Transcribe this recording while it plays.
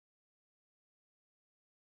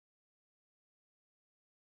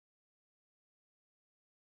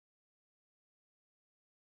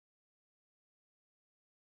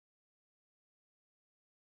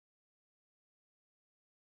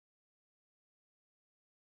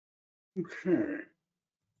Okay.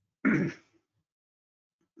 All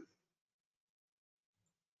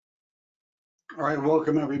right,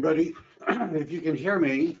 welcome everybody. If you can hear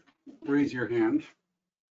me, raise your hand.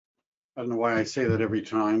 I don't know why I say that every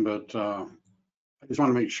time, but I just want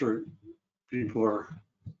to make sure people are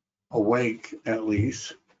awake at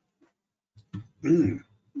least.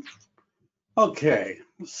 Okay,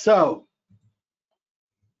 so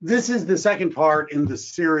this is the second part in the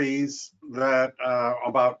series that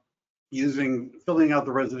about filling out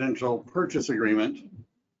the residential purchase agreement.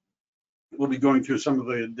 We'll be going through some of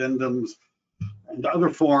the addendums and other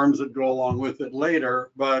forms that go along with it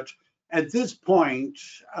later, but at this point,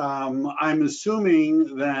 I'm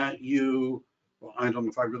assuming that well, I don't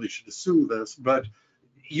know if I really should assume this, but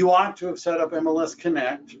you ought to have set up MLS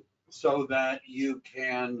Connect so that you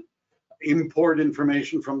can import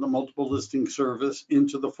information from the multiple listing service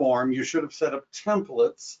into the form. You should have set up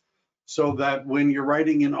templates so that when you're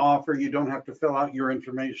writing an offer, you don't have to fill out your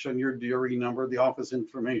information, your DRE number, the office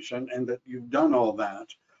information, and that you've done all that.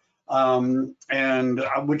 And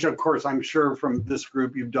which of course, I'm sure from this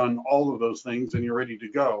group, you've done all of those things and you're ready to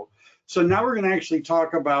go. So now we're going to actually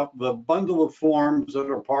talk about the bundle of forms that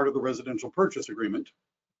are part of the residential purchase agreement.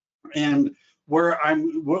 And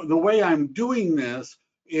the way I'm doing this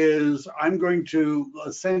is I'm going to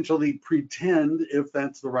essentially pretend, if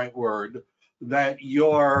that's the right word, that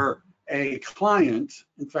you're a client.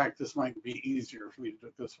 In fact, this might be easier for me to do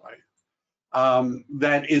it this way.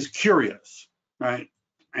 That is curious, right?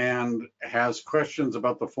 And has questions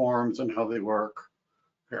about the forms and how they work.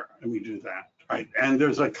 Here, let me do that, right? And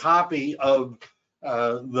there's a copy of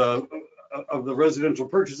the residential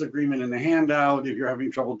purchase agreement in the handout. If you're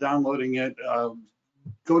having trouble downloading it,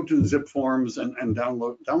 go to Zipforms and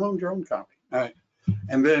download your own copy. All right,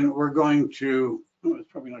 and then we're going to. Oh,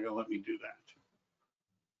 it's probably not going to let me do that.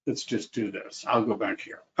 Let's just do this. I'll go back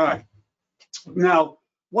here. All right. Now,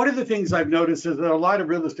 one of the things I've noticed is that a lot of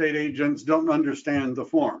real estate agents don't understand the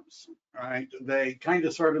forms, right? They kind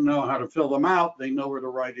of sort of know how to fill them out. They know where to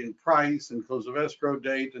write in price and close of escrow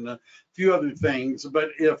date and a few other things. But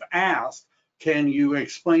if asked, can you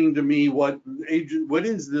explain to me what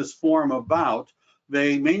is this form about?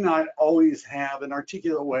 They may not always have an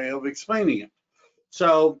articulate way of explaining it.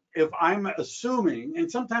 So if I'm assuming, and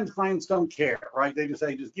sometimes clients don't care, right? They just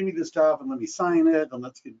say, just give me this stuff and let me sign it and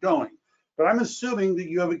let's get going. But I'm assuming that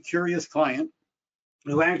you have a curious client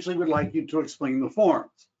who actually would like you to explain the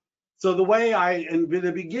forms. So the way in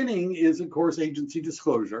the beginning is, of course, agency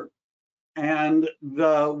disclosure. And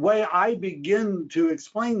the way I begin to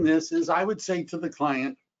explain this is I would say to the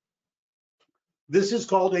client, this is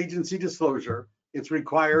called agency disclosure. It's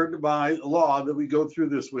required by law that we go through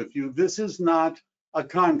this with you. This is not a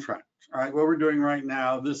contract, all right? What we're doing right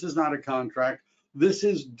now, this is not a contract. This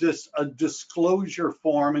is just a disclosure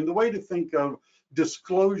form. And the way to think of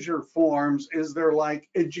disclosure forms is they're like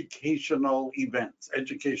educational events,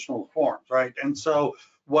 educational forms, right? And so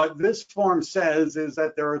what this form says is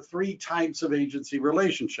that there are 3 types of agency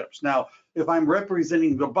relationships. Now, if I'm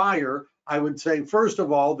representing the buyer, I would say, first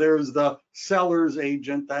of all, there's the seller's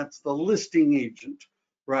agent, that's the listing agent,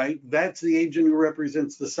 right? That's the agent who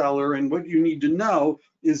represents the seller. And what you need to know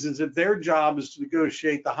is that their job is to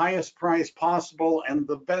negotiate the highest price possible and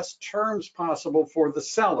the best terms possible for the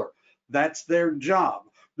seller. That's their job.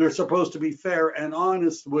 They're supposed to be fair and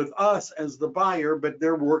honest with us as the buyer, but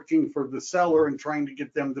they're working for the seller and trying to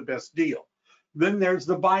get them the best deal. Then there's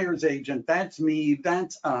the buyer's agent. That's me,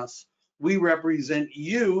 that's us. We represent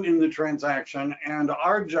you in the transaction, and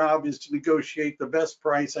our job is to negotiate the best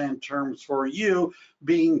price and terms for you,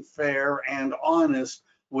 being fair and honest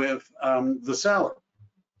with the seller.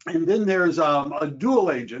 And then there's a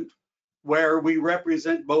dual agent where we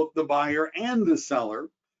represent both the buyer and the seller.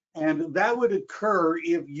 And that would occur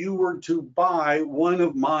if you were to buy one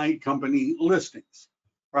of my company listings,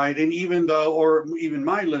 right? And even though, or even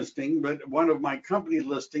my listing, but one of my company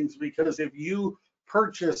listings, because if you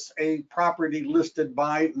purchase a property listed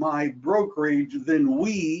by my brokerage, then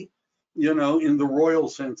we, in the royal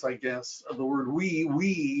sense, I guess, of the word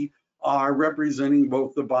we are representing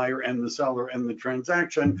both the buyer and the seller in the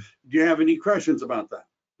transaction. Do you have any questions about that?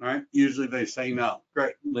 All right, usually they say no.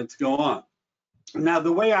 Great, let's go on. Now,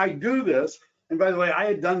 the way I do this, and by the way, I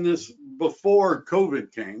had done this before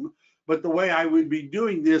COVID came, but the way I would be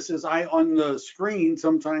doing this is I, on the screen,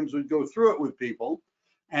 sometimes would go through it with people,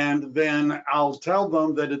 and then I'll tell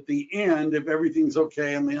them that at the end, if everything's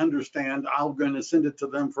okay and they understand, I'm going to send it to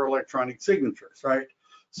them for electronic signatures, right?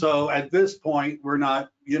 So at this point, we're not,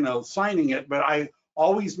 signing it, but I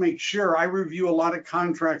always make sure I review a lot of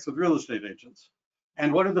contracts with real estate agents.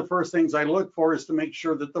 And one of the first things I look for is to make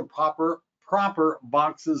sure that the proper proper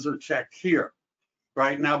boxes are checked here.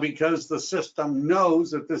 Right now, because the system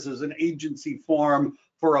knows that this is an agency form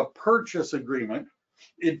for a purchase agreement,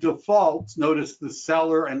 it defaults. Notice the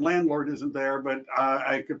seller and landlord isn't there, but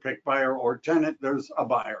I could pick buyer or tenant. There's a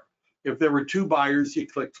buyer. If there were two buyers, you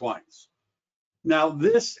click twice. Now,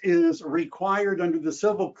 this is required under the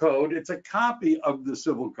Civil Code. It's a copy of the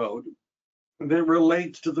Civil Code that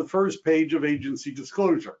relates to the first page of agency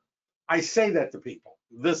disclosure. I say that to people.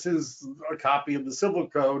 This is a copy of the Civil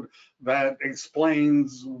Code that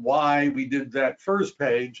explains why we did that first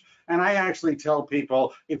page. And I actually tell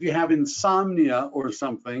people, if you have insomnia or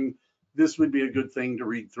something, this would be a good thing to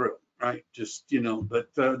read through, right? Just,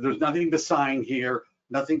 but there's nothing to sign here,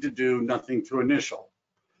 nothing to do, nothing to initial.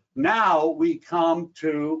 Now we come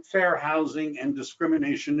to fair housing and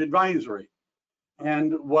discrimination advisory.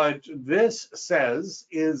 And what this says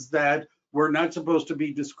is that we're not supposed to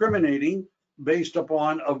be discriminating based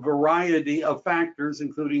upon a variety of factors,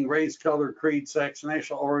 including race, color, creed, sex,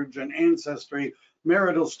 national origin, ancestry,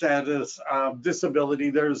 marital status,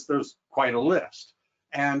 disability. There's quite a list.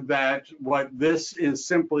 And that what this is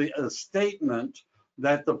simply a statement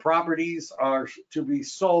that the properties are to be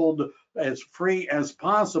sold as free as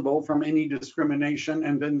possible from any discrimination.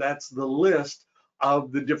 And then that's the list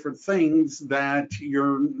of the different things that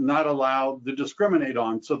you're not allowed to discriminate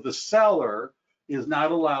on. So the seller is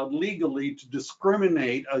not allowed legally to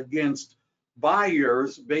discriminate against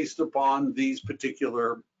buyers based upon these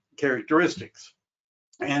particular characteristics.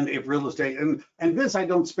 And if real estate, and this I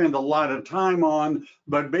don't spend a lot of time on,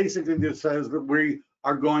 but basically this says that we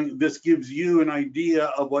are going, this gives you an idea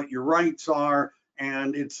of what your rights are,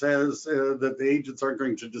 and it says that the agents aren't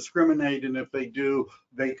going to discriminate, and if they do,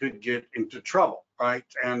 they could get into trouble, right?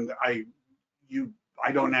 And I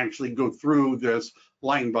don't actually go through this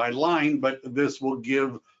line by line, but this will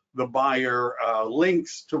give the buyer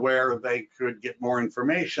links to where they could get more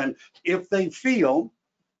information if they feel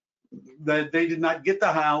that they did not get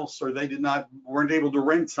the house or they weren't able to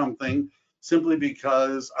rent something simply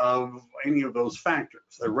because of any of those factors,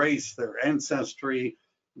 their race, their ancestry,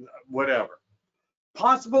 whatever.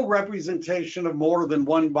 Possible representation of more than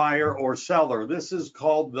one buyer or seller. This is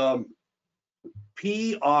called the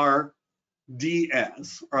PRDS,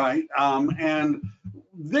 right? And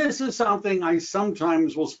this is something I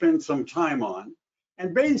sometimes will spend some time on.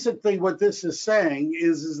 And basically what this is saying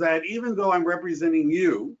is that even though I'm representing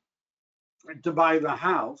you to buy the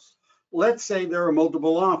house, let's say there are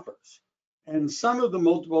multiple offers. And some of the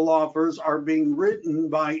multiple offers are being written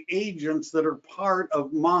by agents that are part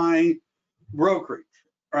of my brokerage.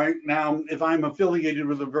 Right now, if I'm affiliated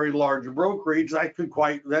with a very large brokerage, that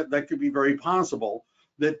could be very possible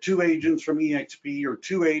that two agents from EXP or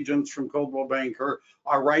two agents from Coldwell Banker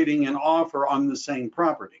are writing an offer on the same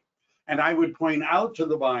property. And I would point out to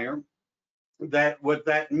the buyer that what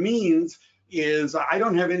that means is I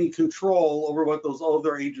don't have any control over what those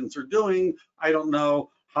other agents are doing. I don't know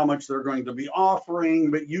how much they're going to be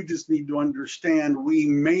offering, but you just need to understand we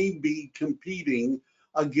may be competing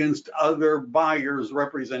against other buyers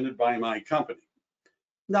represented by my company.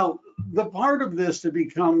 Now, the part of this that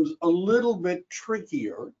becomes a little bit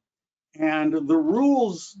trickier, and the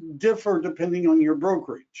rules differ depending on your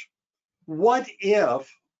brokerage. What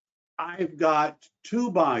if I've got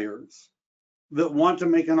two buyers that want to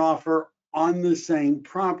make an offer on the same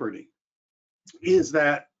property? Is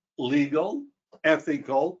that legal,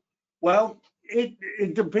 ethical? Well,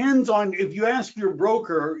 it depends on, if you ask your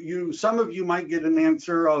broker, some of you might get an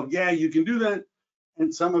answer of, yeah, you can do that.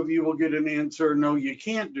 And some of you will get an answer, no, you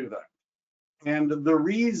can't do that. And the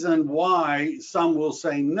reason why some will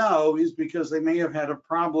say no is because they may have had a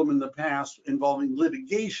problem in the past involving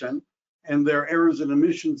litigation, and their errors and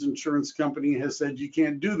omissions insurance company has said you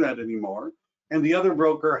can't do that anymore. And the other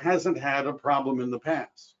broker hasn't had a problem in the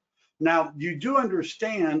past. Now, you do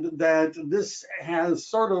understand that this has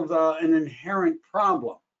sort of an inherent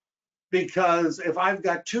problem, because if I've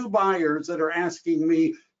got two buyers that are asking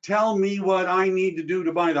me, tell me what I need to do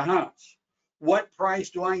to buy the house, what price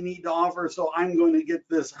do I need to offer so I'm going to get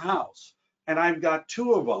this house, and I've got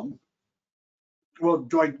two of them, well,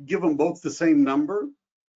 do I give them both the same number,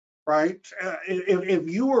 right? If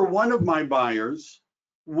you were one of my buyers,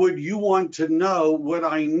 would you want to know what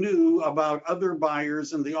I knew about other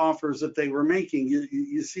buyers and the offers that they were making?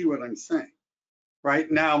 You see what I'm saying, right?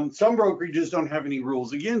 Now, some brokerages don't have any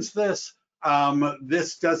rules against this.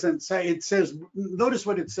 This doesn't say, it says, notice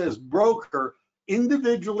what it says, broker,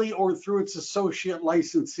 individually or through its associate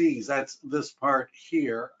licensees. That's this part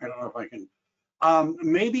here. I don't know if I can,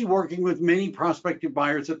 maybe working with many prospective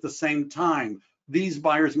buyers at the same time. These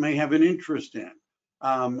buyers may have an interest in.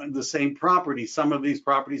 the same property. Some of these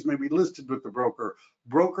properties may be listed with the broker.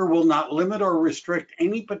 Broker will not limit or restrict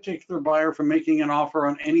any particular buyer from making an offer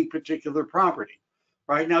on any particular property.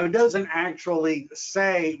 Right now, it doesn't actually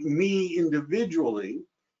say me individually,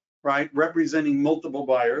 right, representing multiple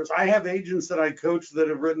buyers. I have agents that I coach that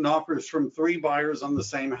have written offers from 3 buyers on the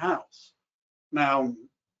same house. Now,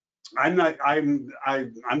 I'm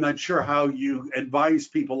not sure how you advise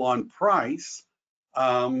people on price,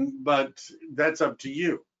 but that's up to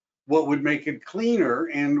you. What would make it cleaner,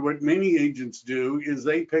 and what many agents do, is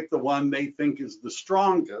they pick the one they think is the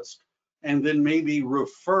strongest, and then maybe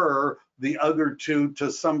refer the other 2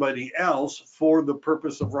 to somebody else for the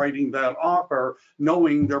purpose of writing that offer,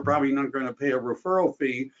 knowing they're probably not going to pay a referral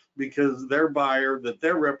fee because their buyer that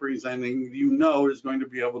they're representing, is going to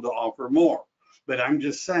be able to offer more. But I'm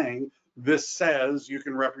just saying, this says you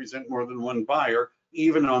can represent more than one buyer,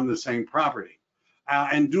 even on the same property.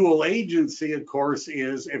 And dual agency, of course,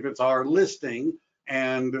 is if it's our listing,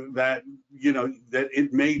 and that, that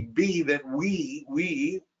it may be that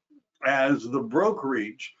we as the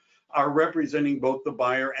brokerage are representing both the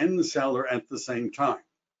buyer and the seller at the same time.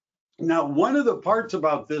 Now, one of the parts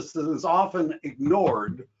about this that is often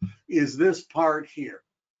ignored is this part here.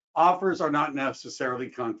 Offers are not necessarily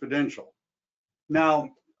confidential. Now,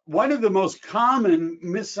 one of the most common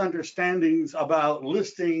misunderstandings about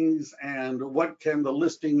listings and what can the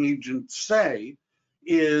listing agent say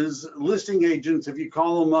is listing agents, if you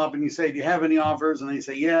call them up and you say, do you have any offers? And they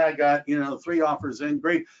say, yeah, I got, 3 offers in.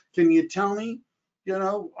 Great. Can you tell me,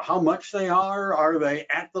 how much they are? Are they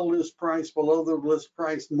at the list price, below the list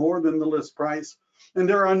price, more than the list price? And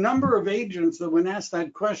there are a number of agents that when asked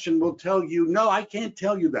that question will tell you, no, I can't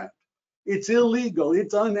tell you that. It's illegal,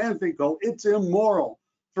 it's unethical, it's immoral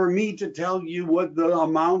for me to tell you what the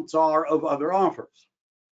amounts are of other offers.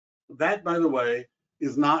 That, by the way,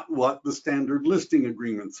 is not what the standard listing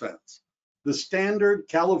agreement says. The standard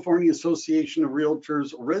California Association of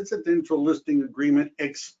Realtors residential listing agreement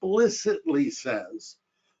explicitly says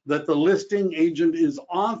that the listing agent is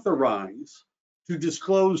authorized to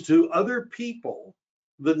disclose to other people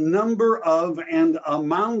the number of and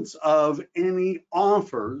amounts of any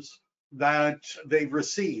offers that they've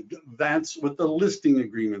received. That's what the listing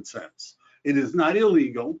agreement says. It is not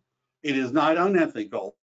illegal. It is not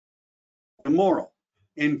unethical, immoral.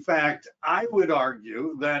 In fact, I would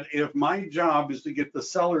argue that if my job is to get the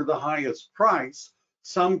seller the highest price,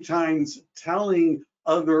 sometimes telling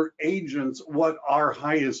other agents what our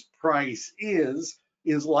highest price is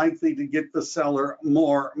likely to get the seller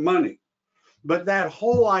more money. But that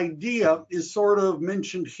whole idea is sort of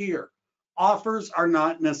mentioned here. Offers are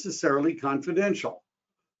not necessarily confidential.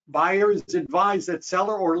 Buyers advise that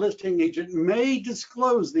seller or listing agent may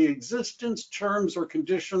disclose the existence, terms, or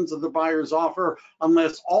conditions of the buyer's offer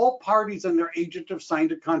unless all parties and their agent have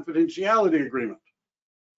signed a confidentiality agreement.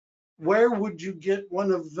 Where would you get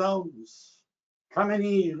one of those?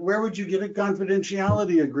 Where would you get a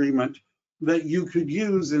confidentiality agreement that you could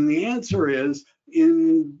use? And the answer is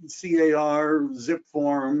in CAR,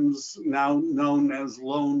 Zipforms, now known as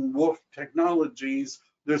Lone Wolf Technologies,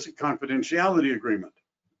 there's a confidentiality agreement.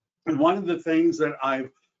 And one of the things that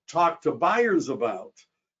I've talked to buyers about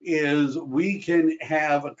is we can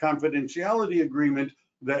have a confidentiality agreement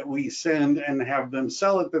that we send and have them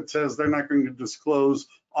sell it that says they're not going to disclose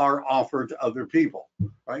our offer to other people,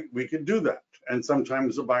 right? We can do that. And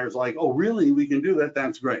sometimes the buyer's like, oh, really? We can do that?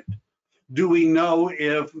 That's great. Do we know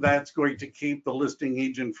if that's going to keep the listing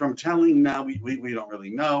agent from telling? Now, we don't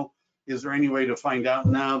really know. Is there any way to find out?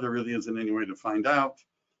 Now, there really isn't any way to find out.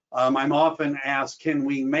 I'm often asked, can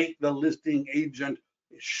we make the listing agent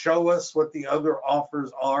show us what the other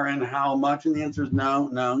offers are and how much? And the answer is no,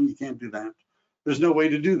 you can't do that. There's no way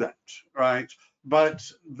to do that, right? But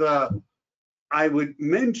I would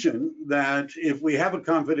mention that if we have a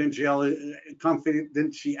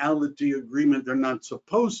confidentiality agreement, they're not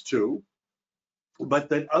supposed to, but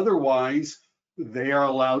that otherwise they are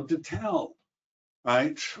allowed to tell,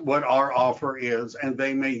 right, what our offer is, and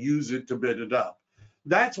they may use it to bid it up.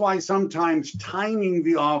 That's why sometimes timing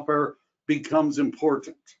the offer becomes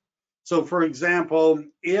important. So for example,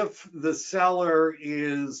 if the seller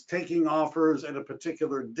is taking offers at a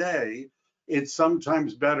particular day, it's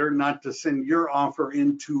sometimes better not to send your offer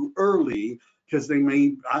in too early, because they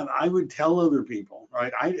may, I would tell other people,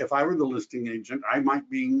 right? If I were the listing agent, I might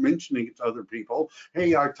be mentioning it to other people.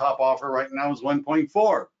 Hey, our top offer right now is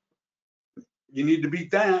 1.4. You need to beat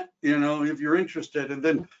that, if you're interested. And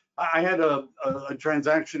then I had a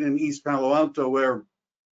transaction in East Palo Alto where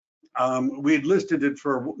we had listed it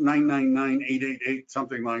for $999,888,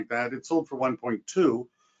 something like that. It sold for 1.2.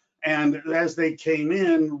 And as they came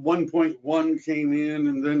in, 1.1 came in,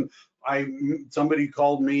 and then somebody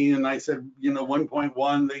called me and I said,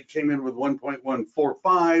 1.1, they came in with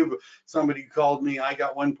 1.145. Somebody called me, I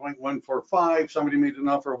got 1.145. Somebody made an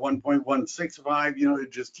offer of 1.165.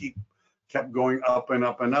 It just kept going up and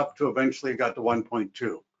up and up to eventually it got to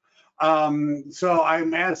 1.2. So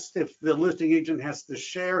I'm asked if the listing agent has to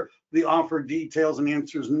share the offer details, and the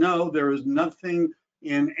answer is no. There is nothing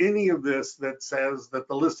in any of this that says that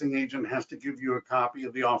the listing agent has to give you a copy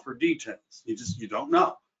of the offer details. You don't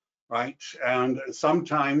know, right? And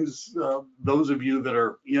sometimes those of you that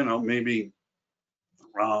are, maybe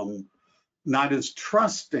not as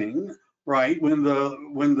trusting, right? When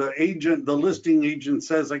the listing agent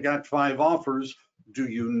says, I got 5 offers, do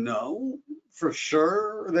you know for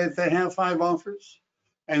sure that they have 5 offers?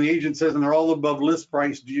 And the agent says, and they're all above list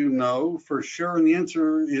price, do you know for sure? And the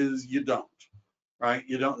answer is you don't, right?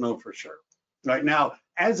 You don't know for sure. Right now,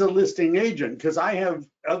 as a listing agent, because I have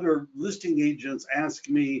other listing agents ask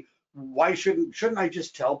me, why shouldn't I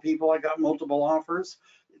just tell people I got multiple offers?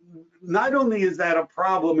 Not only is that a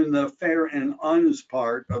problem in the fair and honest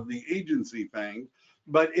part of the agency thing,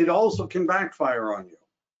 but it also can backfire on you,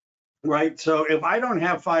 right? So if I don't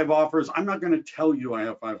have 5 offers, I'm not going to tell you I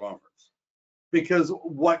have 5 offers, because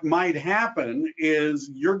what might happen is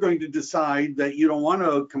you're going to decide that you don't want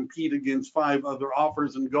to compete against 5 other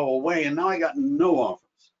offers and go away, and now I got no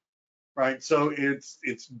offers, right? So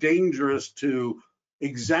it's dangerous to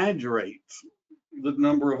exaggerate the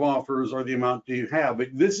number of offers or the amount that you have. But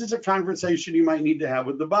this is a conversation you might need to have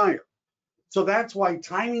with the buyer. So that's why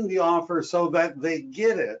timing the offer so that they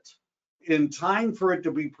get it in time for it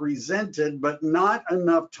to be presented, but not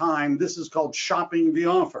enough time. This is called shopping the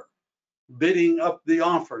offer, bidding up the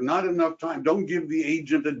offer, not enough time. Don't give the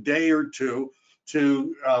agent a day or two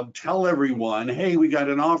to tell everyone, hey, we got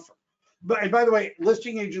an offer. But by the way,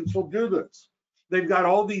 listing agents will do this. They've got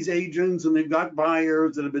all these agents and they've got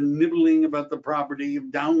buyers that have been nibbling about the property,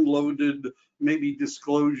 have downloaded maybe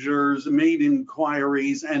disclosures, made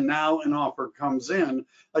inquiries, and now an offer comes in.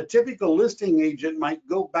 A typical listing agent might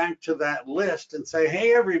go back to that list and say,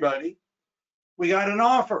 hey, everybody, we got an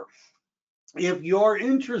offer. If you're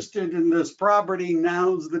interested in this property,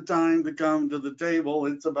 now's the time to come to the table.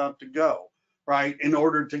 It's about to go, right? In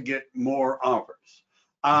order to get more offers.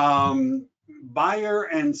 Buyer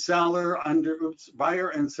and seller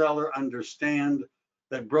understand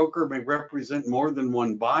that broker may represent more than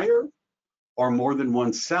one buyer or more than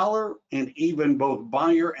one seller, and even both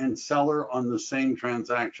buyer and seller on the same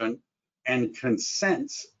transaction, and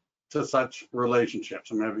consents to such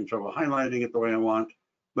relationships. I'm having trouble highlighting it the way I want,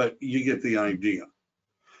 but you get the idea.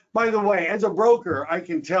 By the way, as a broker, I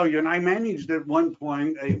can tell you, and I managed at one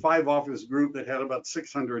point a 5-office group that had about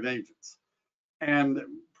 600 agents. And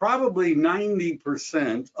probably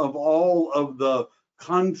 90% of all of the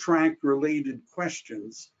contract-related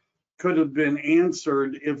questions could have been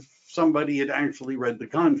answered if somebody had actually read the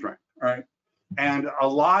contract, right? And a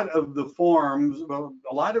lot of the forms, well,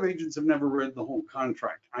 a lot of agents have never read the whole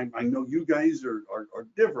contract. I know you guys are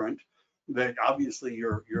different. That obviously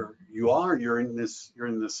you're in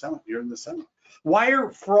the Senate. Wire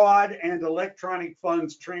fraud and electronic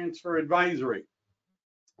funds transfer advisory.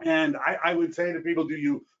 And I would say to people, do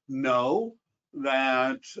you know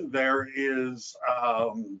that there is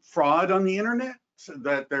fraud on the internet,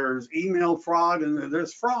 that there's email fraud, and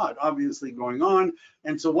there's fraud obviously going on?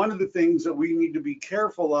 And so one of the things that we need to be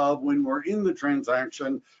careful of when we're in the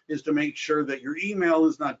transaction is to make sure that your email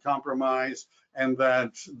is not compromised and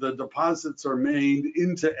that the deposits are made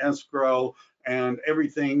into escrow and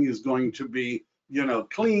everything is going to be,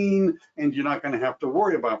 clean, and you're not going to have to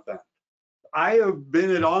worry about that. I have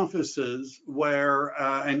been at offices where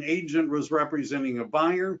an agent was representing a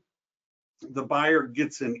buyer. The buyer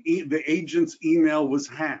gets the agent's email was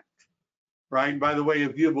hacked, right? By the way,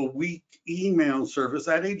 if you have a weak email service,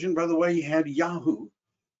 that agent, by the way, had Yahoo,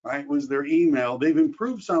 right? Was their email. They've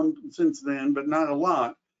improved some since then, but not a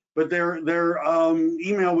lot. But their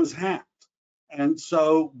email was hacked. And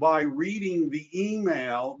so by reading the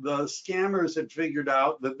email, the scammers had figured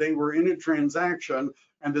out that they were in a transaction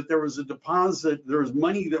and that there was a deposit, there was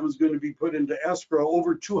money that was going to be put into escrow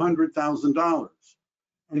over $200,000.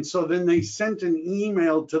 And so then they sent an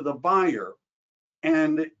email to the buyer,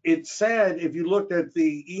 and it said, if you looked at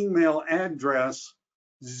the email address,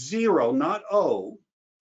 0, not O,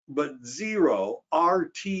 but 0,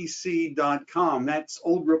 rtc.com. That's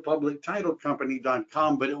Old Republic Title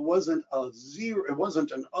Company.com, but it wasn't a 0, it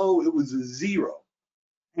wasn't an O, it was a 0.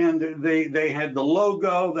 And they had the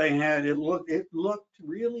logo, it looked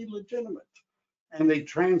really legitimate. And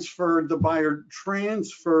the buyer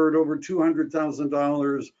transferred over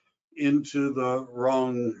 $200,000 into the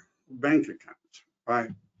wrong bank account, right?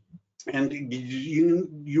 And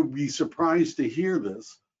you'll be surprised to hear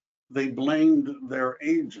this. They blamed their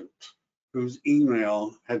agent whose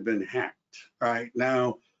email had been hacked, right?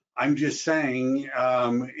 Now, I'm just saying,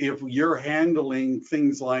 if you're handling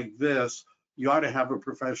things like this, you ought to have a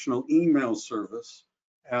professional email service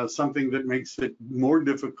as something that makes it more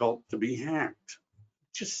difficult to be hacked.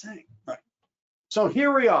 Just saying, right? So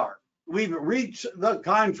here we are. We've reached the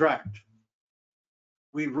contract.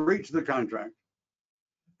 We've reached the contract.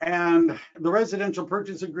 And the residential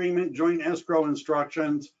purchase agreement, joint escrow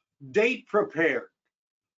instructions, date prepared.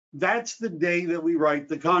 That's the day that we write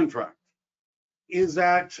the contract. Is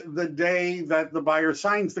that the day that the buyer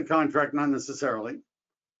signs the contract? Not necessarily.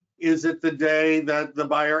 Is it the day that the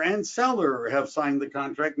buyer and seller have signed the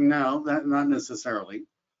contract? No, not necessarily.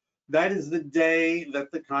 That is the day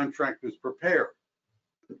that the contract is prepared.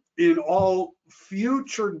 In all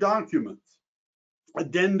future documents,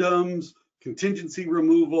 addendums, contingency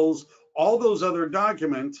removals, all those other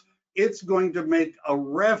documents, it's going to make a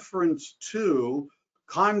reference to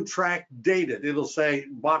contract dated. It'll say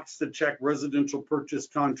box to check residential purchase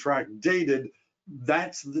contract dated.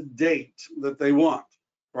 That's the date that they want,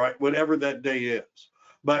 right? Whatever that day is.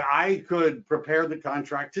 But I could prepare the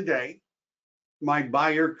contract today. My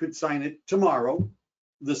buyer could sign it tomorrow.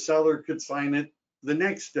 The seller could sign it the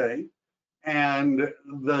next day. And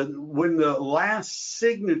when the last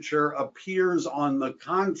signature appears on the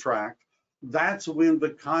contract, that's when the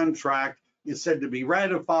contract is said to be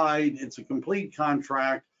ratified. It's a complete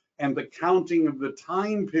contract, and the counting of the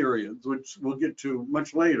time periods, which we'll get to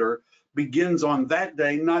much later, begins on that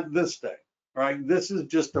day, not this day, right? This is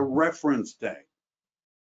just a reference day.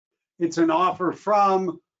 It's an offer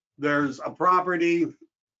from, there's a property,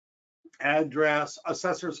 address,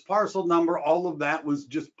 assessor's parcel number, all of that was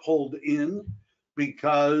just pulled in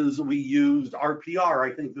because we used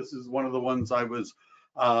RPR. I think this is one of the ones I was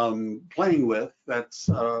playing with. That's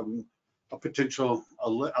a potential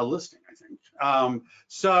a listing, I think.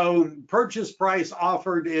 So purchase price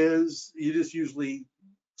offered is, you just usually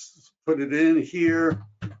put it in here.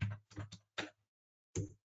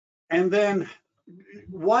 And then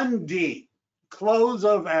 1D, close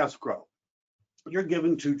of escrow. You're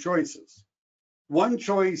given two choices. One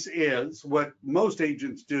choice is what most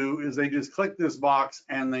agents do is they just click this box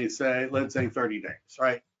and they say, let's say 30 days,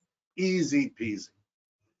 right? Easy peasy.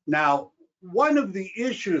 Now, one of the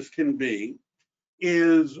issues can be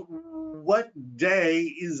is what day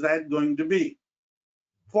is that going to be?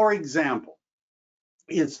 For example,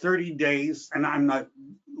 it's 30 days, and I'm not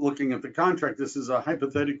looking at the contract. This is a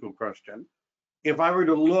hypothetical question. If I were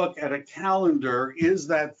to look at a calendar, is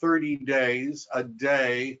that 30 days a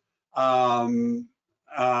day?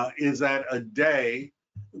 Is that a day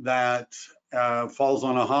that falls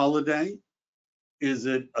on a holiday? Is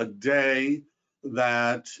it a day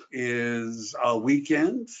that is a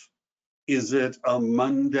weekend? Is it a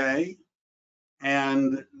Monday?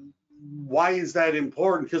 And why is that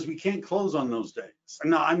important? Because we can't close on those days.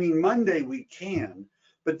 Now, I mean, Monday we can,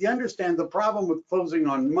 but you understand the problem with closing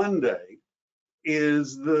on Monday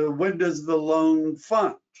is when does the loan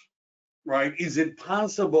fund, right? Is it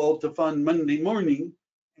possible to fund Monday morning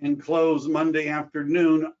and close Monday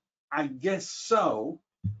afternoon? I guess so,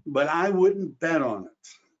 but I wouldn't bet on it,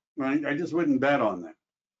 right? I just wouldn't bet on that.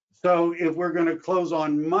 So if we're going to close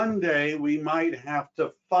on Monday, we might have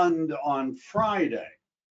to fund on Friday.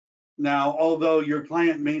 Now, although your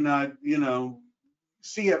client may not,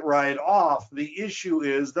 see it right off, the issue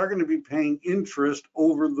is they're going to be paying interest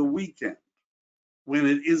over the weekend when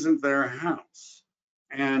it isn't their house.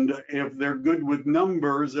 And if they're good with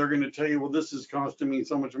numbers, they're going to tell you, well, this is costing me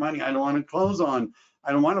so much money. I don't want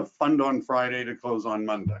to fund on Friday to close on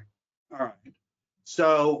Monday. All right.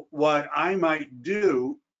 So what I might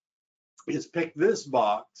do is pick this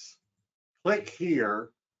box, click here,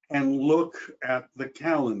 and look at the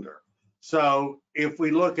calendar. So if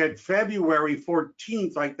we look at February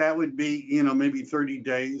 14th, like that would be, maybe 30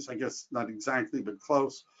 days, I guess not exactly, but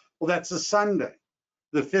close. Well, that's a Sunday.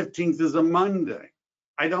 The 15th is a Monday.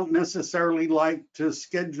 I don't necessarily like to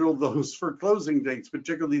schedule those for closing dates,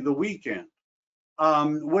 particularly the weekend.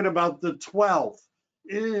 What about the 12th?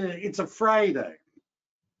 It's a Friday.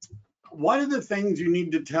 One of the things you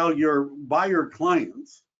need to tell your buyer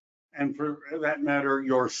clients, and for that matter,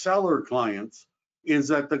 your seller clients, is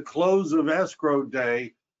that the close of escrow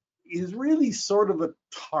day is really sort of a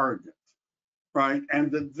target, right?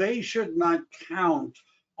 And that they should not count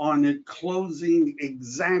on it closing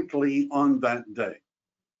exactly on that day.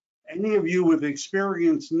 Any of you with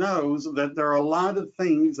experience knows that there are a lot of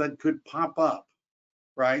things that could pop up,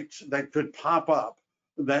 right? That could pop up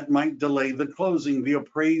that might delay the closing. The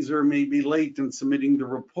appraiser may be late in submitting the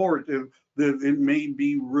report. It may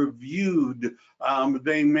be reviewed.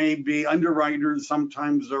 They may be, underwriters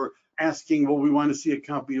sometimes are asking, well, we want to see a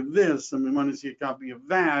copy of this and we want to see a copy of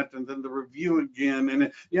that, and then the review again.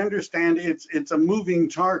 And you understand, it's a moving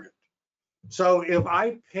target. So if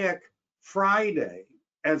I pick Friday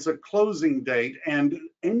as a closing date and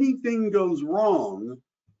anything goes wrong,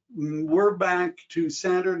 we're back to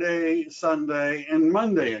Saturday, Sunday, and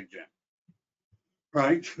Monday again,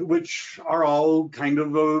 right? Which are all kind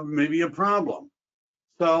of maybe a problem.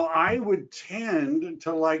 So I would tend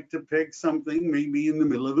to like to pick something maybe in the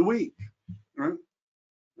middle of the week, right?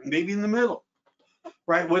 Maybe in the middle,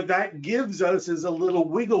 right? What that gives us is a little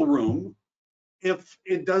wiggle room. If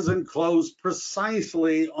it doesn't close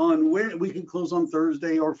precisely on when we can close on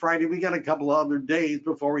Thursday or Friday, we got a couple other days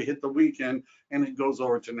before we hit the weekend and it goes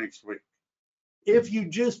over to next week. If you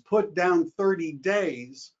just put down 30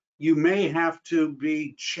 days, you may have to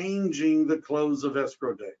be changing the close of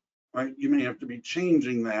escrow date, right? You may have to be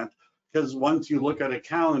changing that because once you look at a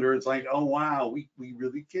calendar, it's like, oh, wow, we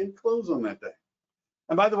really can't close on that day.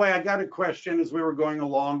 And by the way, I got a question as we were going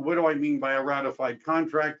along. What do I mean by a ratified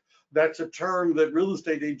contract? That's a term that real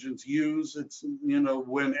estate agents use. It's,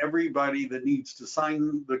 when everybody that needs to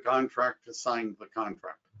sign the contract to sign the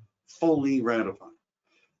contract, fully ratified.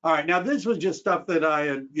 All right, now this was just stuff that I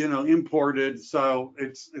had, imported. So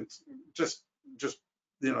it's just,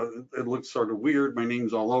 it looks sort of weird. My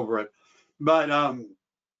name's all over it. But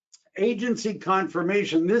agency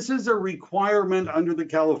confirmation, this is a requirement under the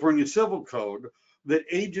California Civil Code that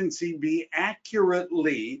agency be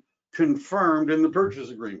accurately confirmed in the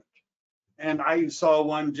purchase agreement. And I saw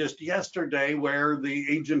one just yesterday where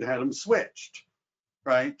the agent had them switched,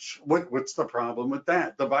 right? What's the problem with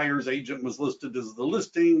that? The buyer's agent was listed as the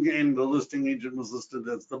listing and the listing agent was listed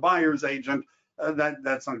as the buyer's agent.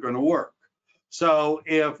 That's not going to work. So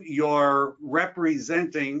if you're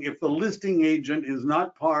representing, if the listing agent is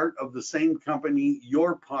not part of the same company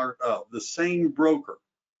you're part of, the same broker,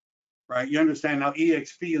 right? You understand now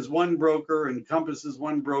EXP is one broker and Compass is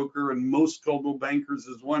one broker and most Coldwell Bankers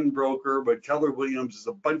is one broker, but Keller Williams is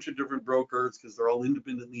a bunch of different brokers because they're all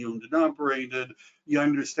independently owned and operated. You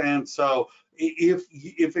understand? So if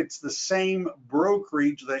it's the same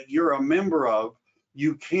brokerage that you're a member of,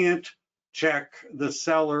 you can't check the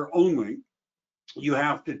seller only. You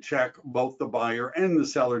have to check both the buyer and the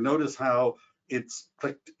seller. Notice how it's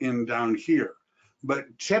clicked in down here.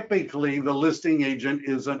 But typically, the listing agent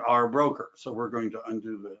isn't our broker. So we're going to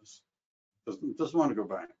undo this. Just want to go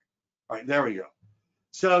back. All right, there we go.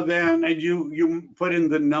 So then and you put in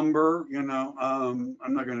the number, I'm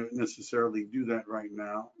not going to necessarily do that right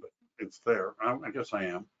now, but it's there. I guess I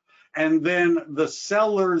am. And then the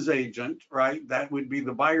seller's agent, right? That would be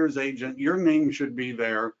the buyer's agent. Your name should be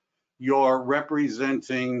there. You're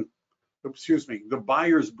representing, the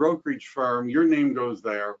buyer's brokerage firm. Your name goes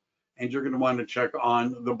there. And you're going to want to check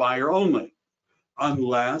on the buyer only,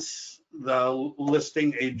 unless the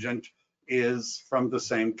listing agent is from the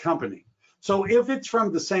same company. So if it's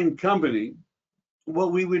from the same company,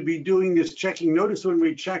 what we would be doing is checking. Notice when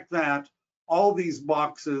we check that, all these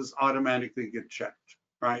boxes automatically get checked,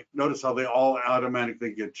 right? Notice how they all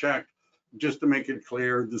automatically get checked. Just to make it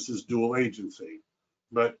clear, this is dual agency.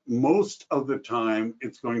 But most of the time,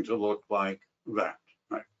 it's going to look like that,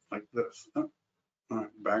 right? Like this. All right,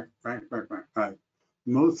 back. All right.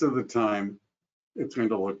 Most of the time, it's going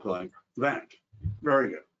to look like that.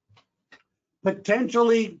 Very good.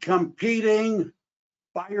 Potentially competing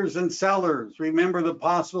buyers and sellers. Remember the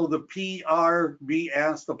PRBS,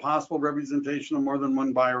 the possible representation of more than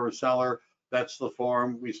one buyer or seller. That's the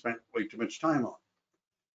form we spent way too much time on.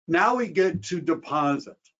 Now we get to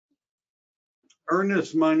deposit.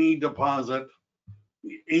 Earnest money deposit.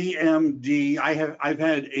 EMD, I've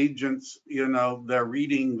had agents, they're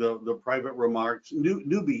reading the private remarks,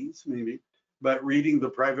 newbies maybe, but reading the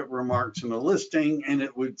private remarks in a listing, and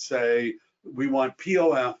it would say, we want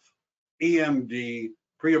POF, EMD,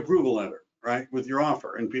 pre-approval letter, right, with your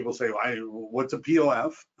offer. And people say, what's a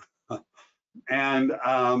POF? And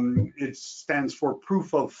it stands for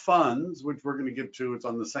proof of funds, which we're going to get to. It's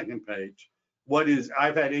on the second page.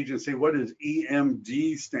 I've had agents say, what does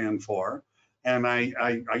EMD stand for? And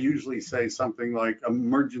I usually say something like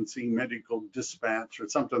emergency medical dispatch or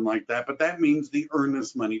something like that, but that means the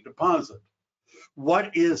earnest money deposit.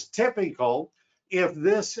 What is typical, if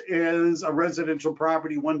this is a residential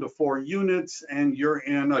property, 1 to 4 units, and you're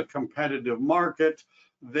in a competitive market,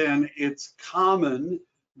 then it's common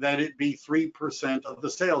that it be 3% of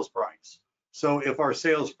the sales price. So if our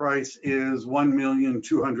sales price is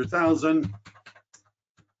 $1,200,000,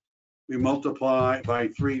 we multiply by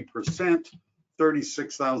 3%,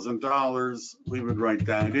 $36,000, we would write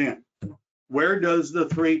that in. Where does the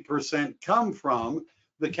 3% come from?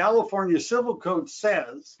 The California Civil Code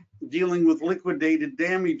says, dealing with liquidated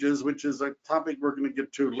damages, which is a topic we're going to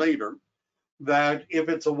get to later, that if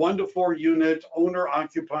it's a 1 to 4 unit owner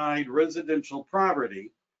occupied residential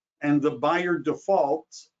property and the buyer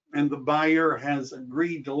defaults and the buyer has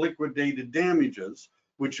agreed to liquidated damages,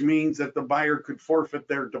 which means that the buyer could forfeit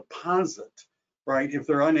their deposit, right, if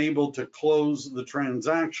they're unable to close the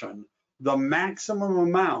transaction, the maximum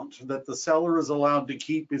amount that the seller is allowed to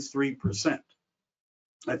keep is 3%.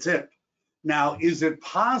 That's it. Now, is it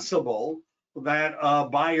possible that a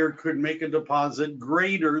buyer could make a deposit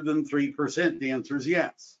greater than 3%? The answer is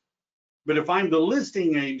yes. But if I'm the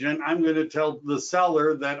listing agent, I'm going to tell the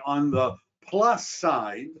seller that on the plus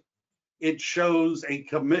side, it shows a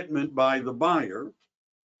commitment by the buyer,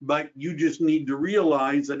 but you just need to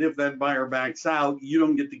realize that if that buyer backs out, you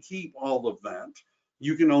don't get to keep all of that.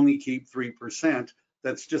 You can only keep 3%.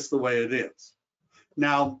 That's just the way it is.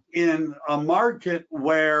 Now, in a market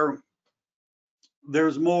where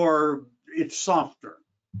there's more, it's softer,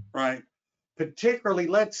 right? Particularly,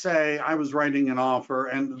 let's say I was writing an offer,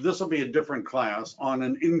 and this will be a different class, on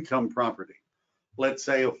an income property. Let's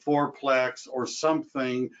say a fourplex or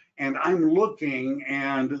something, and I'm looking,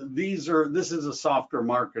 and this is a softer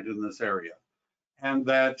market in this area, and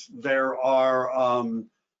that there are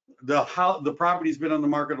the property's been on the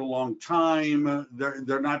market a long time.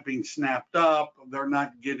 They're not being snapped up. They're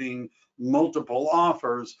not getting multiple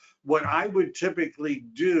offers. What I would typically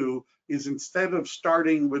do is, instead of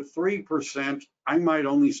starting with 3%, I might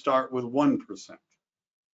only start with 1%.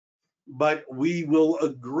 But we will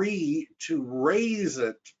agree to raise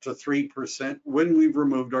it to 3% when we've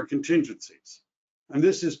removed our contingencies. And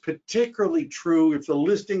this is particularly true if the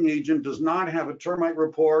listing agent does not have a termite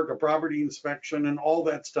report, a property inspection, and all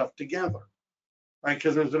that stuff together, right?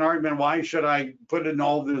 Because there's an argument, why should I put in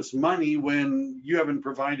all this money when you haven't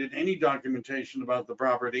provided any documentation about the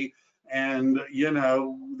property? And, you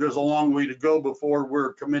know, there's a long way to go before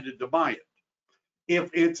we're committed to buy it. If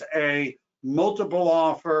it's a multiple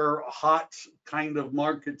offer, hot kind of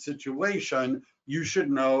market situation, you should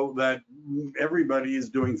know that everybody is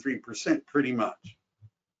doing 3% pretty much.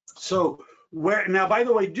 So now, by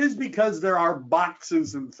the way, just because there are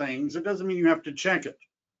boxes and things, it doesn't mean you have to check it.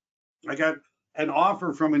 I got an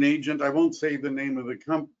offer from an agent. I won't say the name of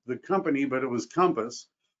the company, but it was Compass.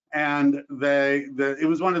 And it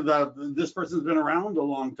was this person's been around a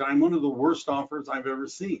long time, one of the worst offers I've ever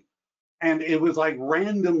seen. And it was like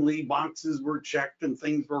randomly boxes were checked and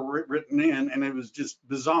things were written in, and it was just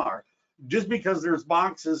bizarre. Just because there's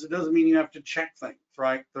boxes, it doesn't mean you have to check things,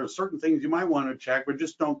 right? There are certain things you might want to check, but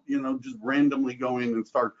just don't, just randomly go in and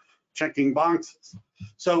start checking boxes.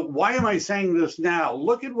 So why am I saying this now?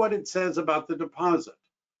 Look at what it says about the deposit.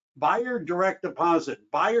 Buyer direct deposit.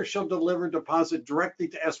 Buyer shall deliver deposit directly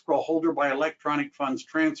to escrow holder by electronic funds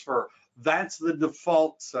transfer. That's the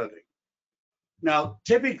default setting. Now,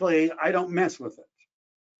 typically, I don't mess with it.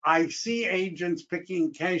 I see agents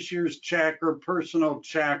picking cashier's check or personal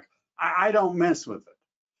check. I don't mess with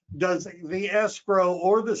it. Does the escrow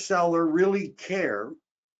or the seller really care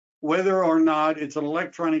whether or not it's an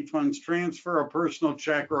electronic funds transfer, a personal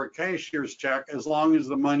check, or a cashier's check, as long as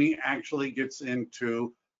the money actually gets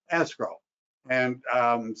into escrow? And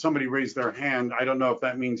somebody raised their hand. I don't know if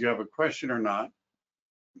that means you have a question or not.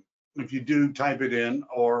 If you do, type it in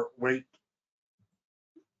or wait.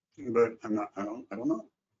 But I don't know.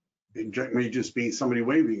 It may just be somebody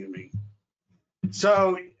waving at me.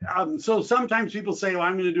 So sometimes people say, well,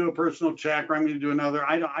 I'm going to do a personal check, or I'm going to do another.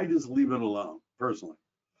 I just leave it alone personally.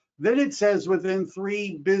 Then it says within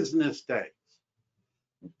 3 business days.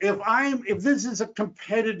 If this is a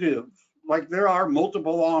competitive, like there are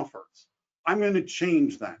multiple offers, I'm going to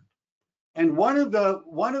change that. And one of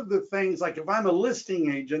the things, like if I'm a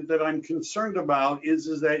listing agent, that I'm concerned about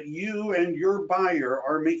is that you and your buyer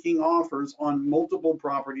are making offers on multiple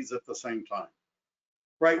properties at the same time,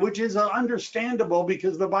 right? Which is understandable,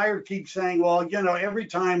 because the buyer keeps saying, well, every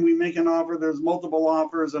time we make an offer, there's multiple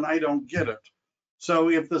offers and I don't get it. So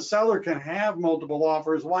if the seller can have multiple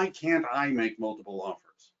offers, why can't I make multiple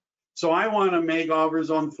offers? So I want to make offers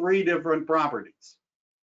on 3 different properties.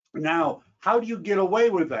 Now, how do you get away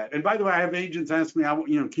with that? And by the way, I have agents ask me,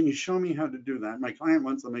 can you show me how to do that? My client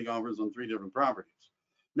wants to make offers on 3 different properties.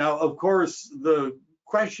 Now, of course, the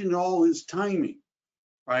question all is timing,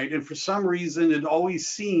 right? And for some reason, it always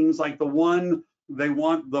seems like the one they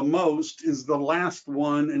want the most is the last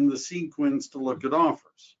one in the sequence to look at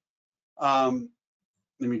offers.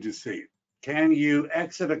 Let me just see. Can you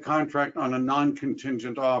exit a contract on a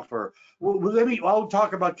non-contingent offer? Well, I'll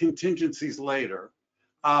talk about contingencies later,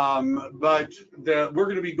 but we're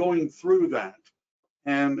going to be going through that.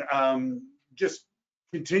 And just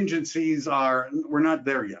contingencies we're not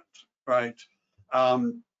there yet, right?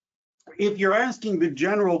 If you're asking the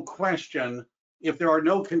general question, if there are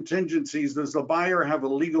no contingencies, does the buyer have a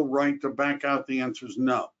legal right to back out? The answer is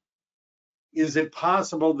no. Is it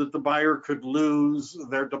possible that the buyer could lose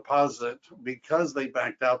their deposit because they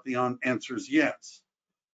backed out? The answer is yes.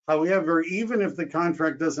 However, even if the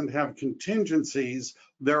contract doesn't have contingencies,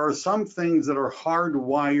 there are some things that are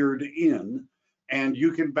hardwired in, and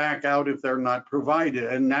you can back out if they're not provided.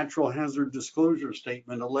 A natural hazard disclosure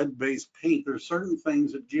statement, a lead-based paint, there's certain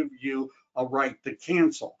things that give you a right to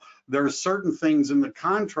cancel. There are certain things in the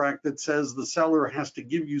contract that says the seller has to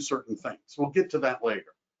give you certain things. We'll get to that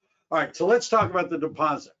later. All right, so let's talk about the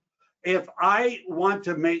deposit. If I want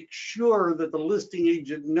to make sure that the listing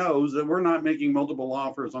agent knows that we're not making multiple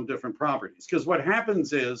offers on different properties, because what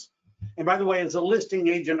happens is, and by the way, as a listing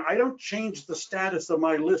agent, I don't change the status of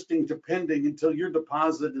my listing to pending until your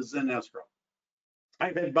deposit is in escrow.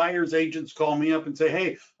 I've had buyer's agents call me up and say,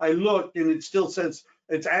 hey, I looked and it still says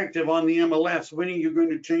it's active on the MLS. When are you going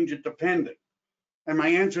to change it to pending? And my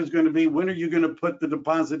answer is going to be, when are you going to put the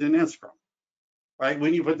deposit in escrow? Right?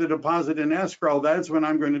 When you put the deposit in escrow, that's when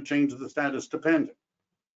I'm going to change the status to pending.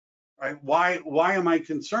 Right? Why am I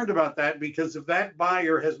concerned about that? Because if that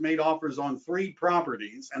buyer has made offers on 3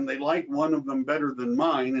 properties and they like one of them better than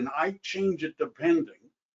mine, and I change it to pending,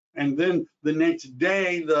 and then the next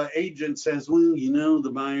day the agent says, well, you know,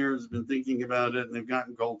 the buyer's been thinking about it and they've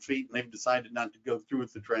gotten cold feet and they've decided not to go through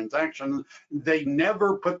with the transaction, they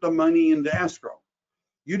never put the money into escrow.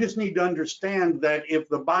 You just need to understand that if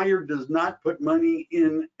the buyer does not put money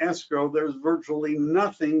in escrow, there's virtually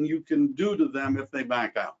nothing you can do to them if they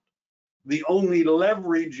back out. The only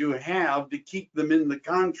leverage you have to keep them in the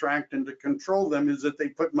contract and to control them is that they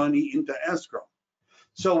put money into escrow.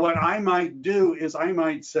 So what I might do is I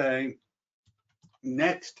might say,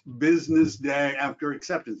 next business day after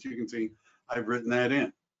acceptance. You can see I've written that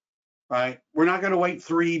in, right? We're not going to wait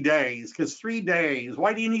 3 days, because 3 days,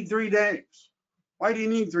 why do you need 3 days? Why do you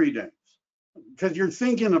need 3 days? Because you're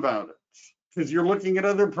thinking about it, because you're looking at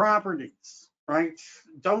other properties, right?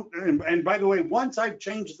 And by the way, once I've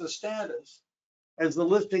changed the status as the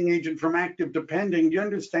listing agent from active to pending, you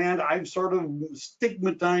understand I've sort of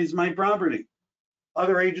stigmatized my property.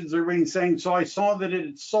 Other agents are really saying, so I saw that it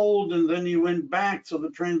had sold and then you went back, so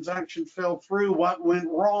the transaction fell through. What went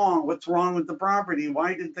wrong? What's wrong with the property?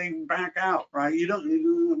 Why did they back out, right? You don't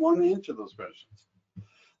want to answer those questions.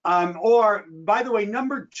 Or, by the way,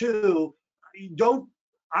 number 2, don't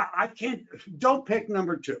pick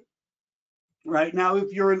number 2. Right now,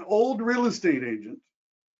 if you're an old real estate agent,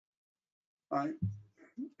 right,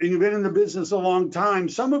 and you've been in the business a long time,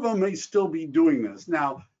 some of them may still be doing this.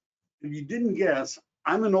 Now, if you didn't guess,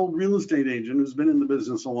 I'm an old real estate agent who's been in the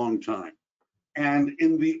business a long time. And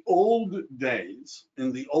in the old days,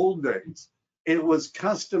 it was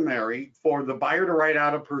customary for the buyer to write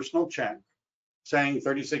out a personal check saying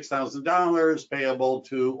 $36,000 payable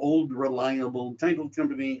to old reliable title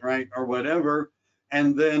company, right, or whatever.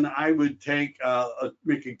 And then I would make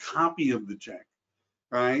a copy of the check,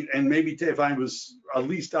 right? And maybe if I was at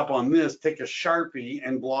least up on this, take a Sharpie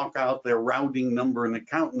and block out their routing number and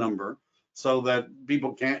account number so that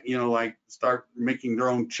people can't, like start making their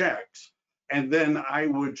own checks. And then I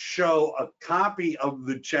would show a copy of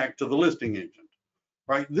the check to the listing agent,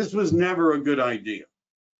 right? This was never a good idea.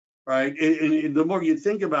 Right? And the more you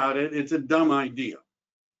think about it, it's a dumb idea.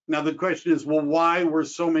 Now, the question is, well, why were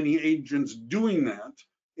so many agents doing that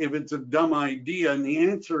if it's a dumb idea? And the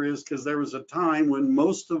answer is because there was a time when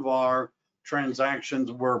most of our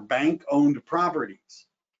transactions were bank-owned properties.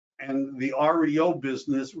 And the REO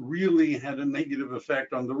business really had a negative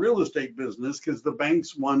effect on the real estate business because the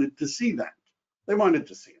banks wanted to see that. They wanted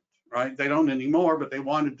to see it. Right? They don't anymore, but they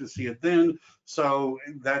wanted to see it then. So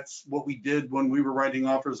that's what we did when we were writing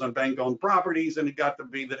offers on bank-owned properties, and it got to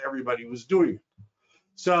be that everybody was doing it.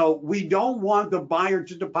 So we don't want the buyer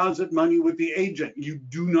to deposit money with the agent. You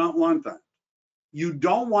do not want that. You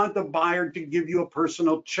don't want the buyer to give you a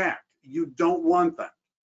personal check. You don't want that.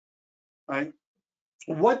 Right?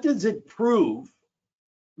 What does it prove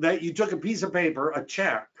that you took a piece of paper, a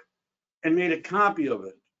check, and made a copy of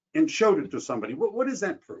it and showed it to somebody? What does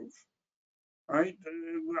that prove? Right?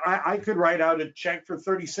 I could write out a check for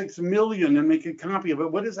 $36 million and make a copy of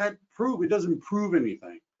it. What does that prove? It doesn't prove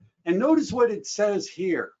anything. And notice what it says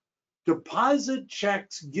here. Deposit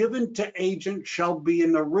checks given to agent shall be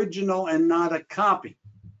an original and not a copy.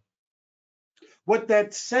 What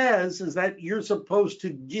that says is that you're supposed to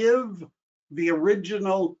give the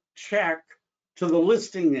original check to the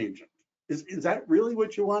listing agent. Is that really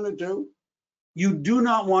what you want to do? You do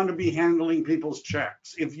not want to be handling people's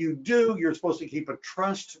checks. If you do, you're supposed to keep a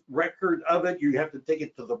trust record of it. You have to take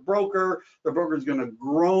it to the broker. The broker is going to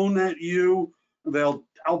groan at you. They'll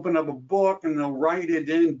open up a book and they'll write it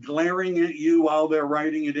in, glaring at you while they're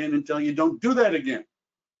writing it in and tell you, don't do that again,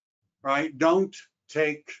 right? Don't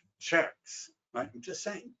take checks, right? I'm just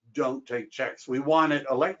saying, don't take checks. We want it,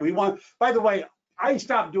 by the way, I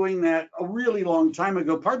stopped doing that a really long time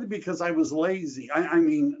ago, partly because I was lazy. I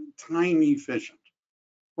mean, time efficient,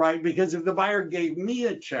 right? Because if the buyer gave me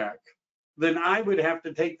a check, then I would have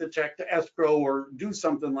to take the check to escrow or do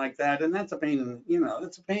something like that. And that's a pain,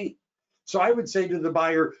 that's a pain. So I would say to the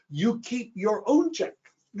buyer, you keep your own check,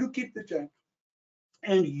 you keep the check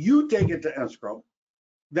and you take it to escrow.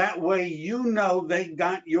 That way, they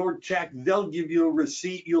got your check. They'll give you a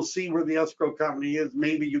receipt. You'll see where the escrow company is.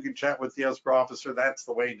 Maybe you can chat with the escrow officer. That's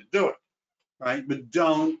the way to do it, right? But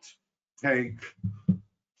don't take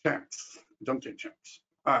checks. Don't take checks.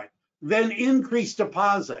 All right. Then increase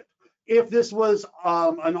deposit. If this was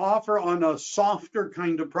an offer on a softer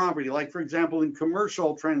kind of property, like for example, in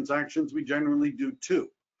commercial transactions, we generally do two: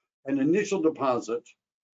 an initial deposit,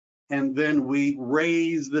 and then we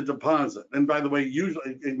raise the deposit. And by the way,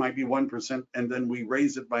 usually it might be 1%, and then we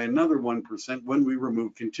raise it by another 1% when we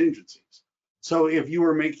remove contingencies. So if you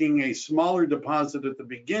were making a smaller deposit at the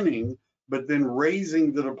beginning, but then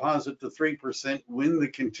raising the deposit to 3% when the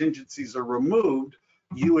contingencies are removed,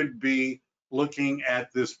 you would be looking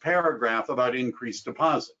at this paragraph about increased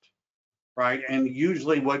deposit, right? And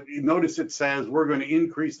usually notice it says we're going to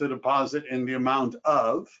increase the deposit in the amount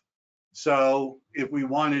of. So if we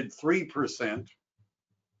wanted 3%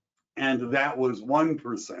 and that was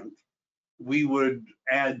 1%, we would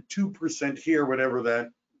add 2% here, whatever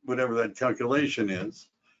that calculation is.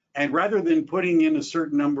 And rather than putting in a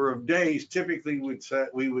certain number of days, typically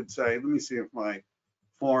we would say, let me see if my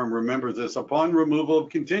form remembers this, upon removal of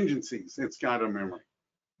contingencies. It's got a memory,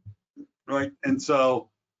 right? And so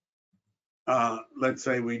let's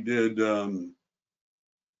say we did, I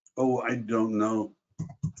don't know,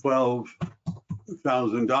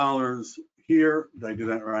 $12,000 here. Did I do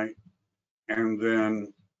that right? And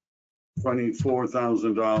then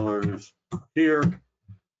 $24,000 here,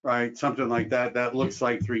 right? Something like that. That looks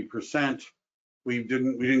like 3%. We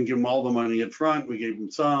didn't give them all the money up front. We gave them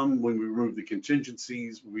some. When we removed the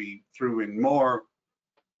contingencies, we threw in more.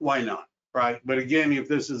 Why not, right? But again, if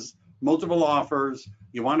this is multiple offers,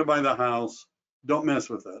 you want to buy the house, don't mess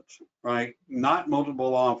with it, right? Not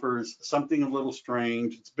multiple offers, something a little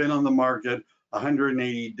strange. It's been on the market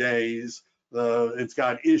 180 days. It's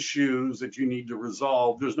got issues that you need to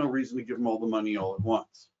resolve. There's no reason to give them all the money all at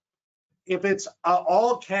once. If it's an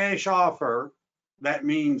all cash offer, that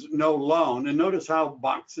means no loan. And notice how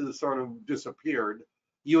boxes sort of disappeared.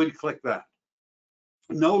 You would click that.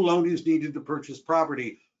 No loan is needed to purchase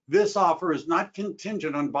property. This offer is not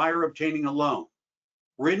contingent on buyer obtaining a loan.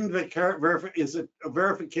 Written is a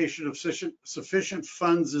verification of sufficient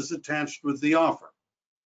funds is attached with the offer.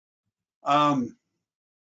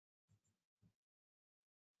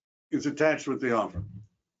 Is attached with the offer.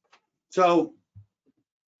 So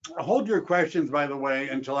hold your questions, by the way,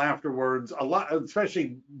 until afterwards. A lot,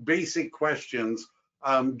 especially basic questions.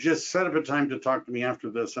 Just set up a time to talk to me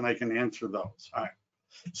after this, and I can answer those. All right.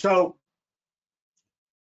 So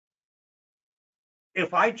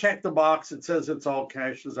if I check the box, it says it's all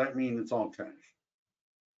cash. Does that mean it's all cash?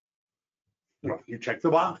 Well, you check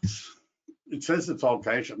the box. It says it's all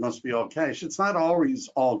cash. It must be all cash. It's not always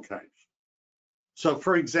all cash. So,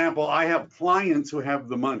 for example, I have clients who have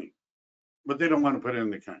the money, but they don't want to put it in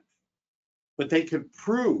the cash. But they could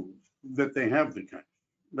prove that they have the cash,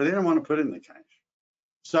 but they don't want to put in the cash.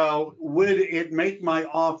 So would it make my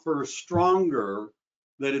offer stronger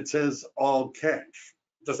that it says all cash?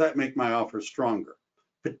 Does that make my offer stronger?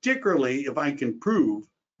 Particularly if I can prove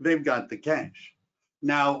they've got the cash.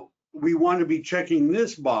 Now, we want to be checking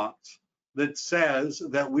this box that says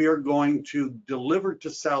that we are going to deliver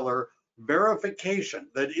to seller verification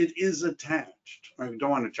that it is attached. I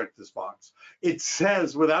don't want to check this box. It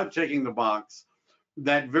says, without checking the box,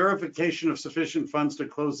 that verification of sufficient funds to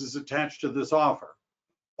close is attached to this offer,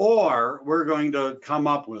 or we're going to come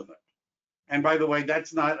up with it. And by the way,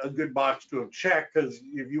 that's not a good box to have checked, because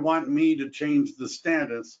if you want me to change the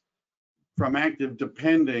status from active to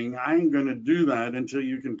pending, I ain't going to do that until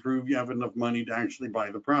you can prove you have enough money to actually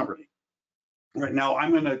buy the property. Right now,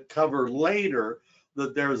 I'm going to cover later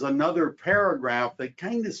that there's another paragraph that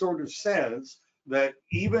kind of sort of says that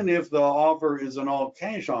even if the offer is an all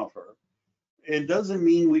cash offer, It doesn't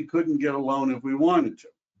mean we couldn't get a loan if we wanted to,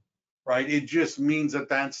 right? It just means that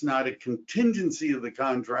that's not a contingency of the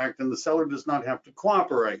contract and the seller does not have to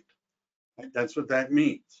cooperate. Right? That's what that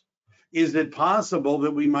means. Is it possible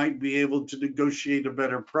that we might be able to negotiate a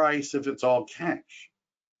better price if it's all cash?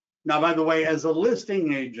 Now, by the way, as a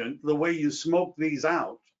listing agent, the way you smoke these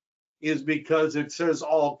out is because it says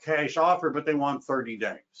all cash offer, but they want 30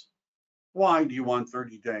 days. Why do you want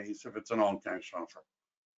 30 days if it's an all cash offer?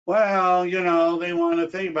 Well, you know, they want to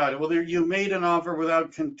think about it. Well, you made an offer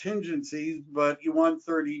without contingencies, but you want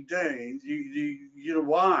 30 days. You know,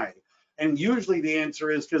 why? And usually the answer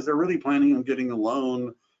is because they're really planning on getting a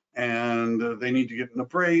loan and they need to get an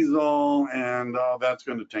appraisal and that's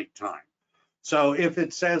going to take time. So if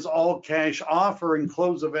it says all cash offer and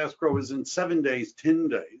close of escrow is in 7 days, 10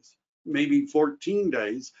 days, maybe 14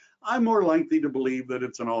 days, I'm more likely to believe that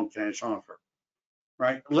it's an all cash offer.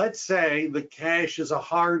 Right? Let's say the cash is a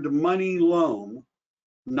hard money loan,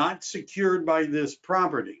 not secured by this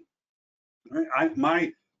property.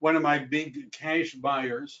 Right? One of my big cash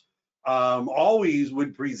buyers always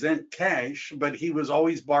would present cash, but he was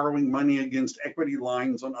always borrowing money against equity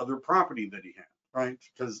lines on other property that he had. Right?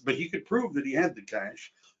 But he could prove that he had the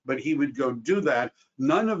cash, but he would go do that.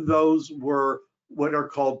 None of those were what are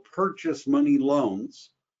called purchase money loans.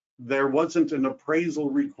 There wasn't an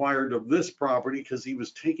appraisal required of this property because he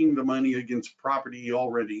was taking the money against property he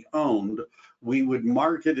already owned. We would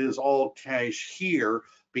mark it as all cash here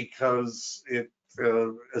because it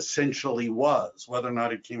essentially was, whether or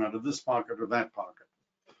not it came out of this pocket or that pocket.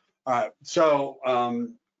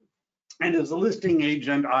 And as a listing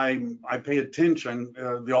agent, I pay attention.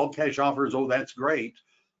 The all cash offers, oh, that's great.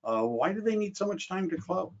 Why do they need so much time to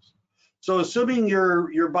close? So assuming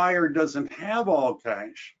your buyer doesn't have all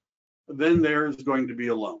cash, then there's going to be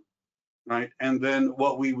a loan, right? And then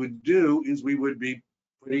what we would do is we would be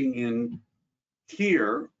putting in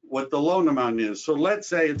here what the loan amount is. So let's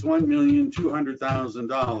say it's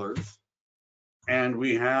 $1,200,000 and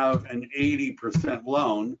we have an 80%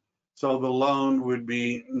 loan. So the loan would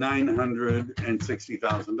be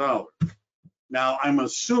 $960,000. Now I'm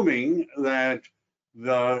assuming that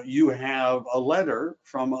you have a letter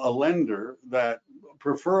from a lender that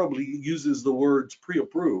preferably uses the words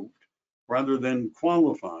pre-approved rather than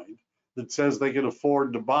qualified, that says they can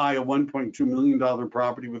afford to buy a $1.2 million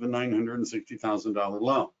property with a $960,000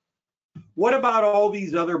 loan. What about all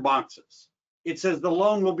these other boxes? It says the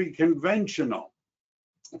loan will be conventional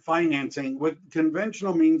financing. What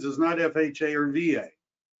conventional means is not FHA or VA.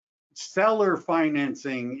 Seller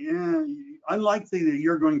financing, unlikely that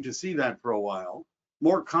you're going to see that for a while.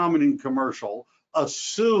 More common in commercial.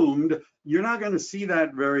 Assumed, you're not going to see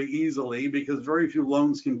that very easily because very few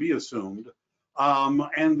loans can be assumed.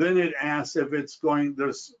 And then it asks if it's going,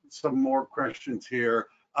 there's some more questions here.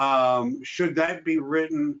 Should that be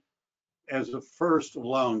written as a first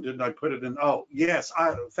loan? Didn't I put it in? Oh, yes,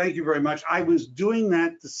 thank you very much. I was doing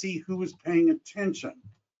that to see who was paying attention.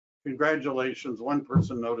 Congratulations, one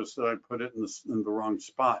person noticed that I put it in the wrong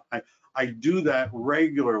spot. I do that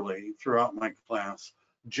regularly throughout my class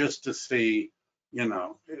just to see, you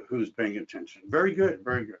know, who's paying attention. Very good,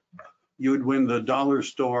 very good. You would win the dollar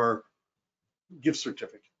store gift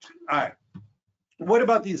certificate. All right. What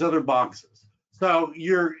about these other boxes? So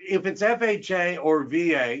if it's FHA or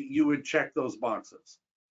VA, you would check those boxes.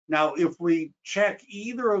 Now, if we check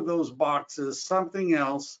either of those boxes, something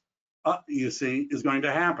else, you see, is going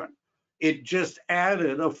to happen. It just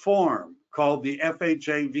added a form called the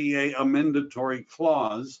FHA VA amendatory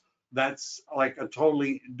clause. That's like a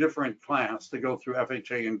totally different class to go through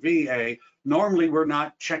FHA and VA. Normally, we're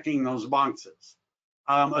not checking those boxes.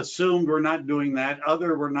 Assumed we're not doing that.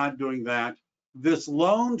 Other, we're not doing that. This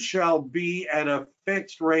loan shall be at a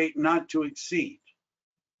fixed rate not to exceed.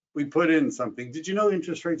 We put in something. Did you know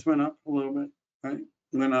interest rates went up a little bit? Right?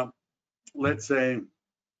 Went up, let's say,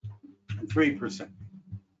 3%.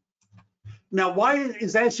 Now, why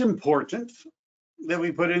is that important that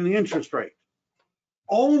we put in the interest rate?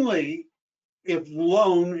 Only if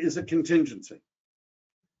loan is a contingency.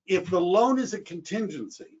 If the loan is a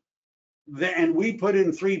contingency, and we put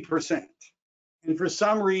in 3%, and for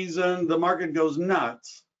some reason the market goes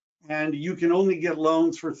nuts, and you can only get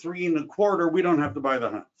loans for 3.25%, we don't have to buy the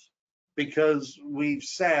house because we've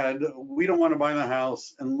said we don't want to buy the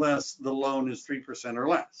house unless the loan is 3% or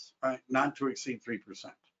less, right? Not to exceed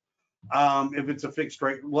 3%. If it's a fixed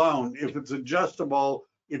rate loan, if it's adjustable,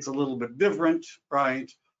 it's a little bit different,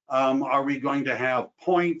 right? Are we going to have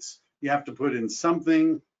points? You have to put in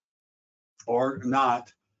something or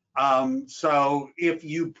not. So if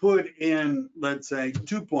you put in, let's say,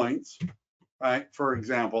 2 points, right, for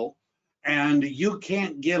example, and you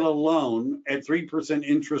can't get a loan at 3%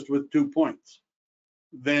 interest with 2 points,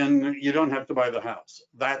 then you don't have to buy the house.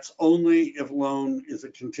 That's only if loan is a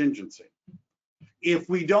contingency. If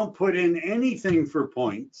we don't put in anything for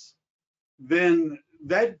points, then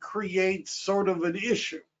that creates sort of an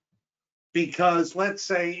issue, because let's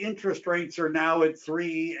say interest rates are now at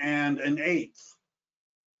 3 1/8,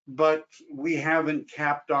 but we haven't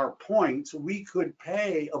capped our points. We could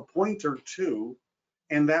pay a point or two,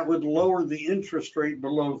 and that would lower the interest rate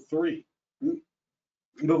below 3,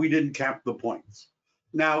 but we didn't cap the points.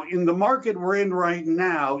 Now, in the market we're in right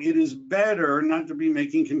now, it is better not to be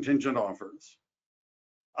making contingent offers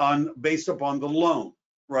based upon the loan,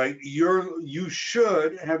 right? You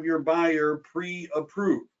should have your buyer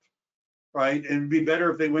pre-approved, right? It'd be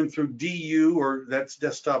better if they went through DU, or that's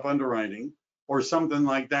desktop underwriting, or something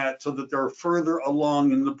like that, so that they're further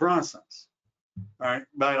along in the process. All right,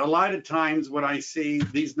 but a lot of times what I see,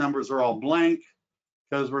 these numbers are all blank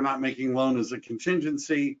because we're not making loan as a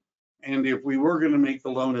contingency. And if we were going to make the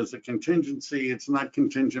loan as a contingency, it's not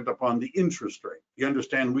contingent upon the interest rate. You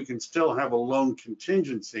understand, we can still have a loan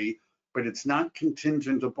contingency, but it's not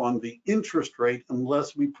contingent upon the interest rate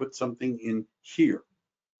unless we put something in here.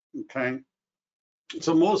 Okay,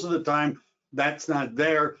 so most of the time that's not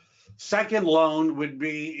there. Second loan would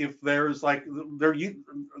be if there's like,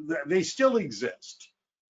 they still exist,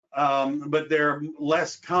 but they're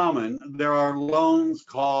less common. There are loans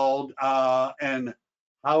called, and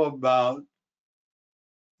how about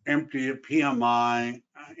empty PMI,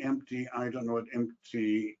 empty, I don't know what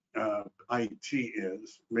empty IT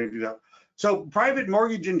is, maybe that. So private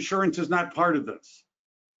mortgage insurance is not part of this.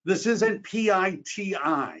 This isn't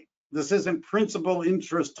PITI. This isn't principal,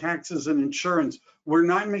 interest, taxes, and insurance. We're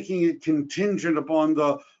not making it contingent upon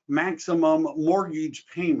the maximum mortgage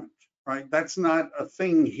payment, right? That's not a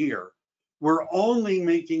thing here. We're only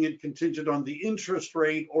making it contingent on the interest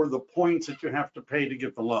rate or the points that you have to pay to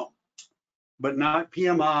get the loan, but not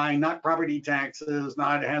PMI, not property taxes,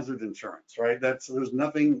 not hazard insurance, right? There's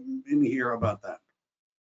nothing in here about that.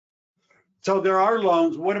 So there are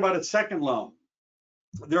loans. What about a second loan?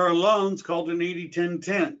 There are loans called an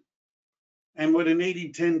 80-10-10. And what an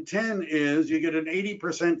 80-10-10 is, you get an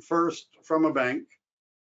 80% first from a bank,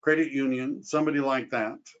 credit union, somebody like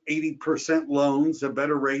that, 80% loans at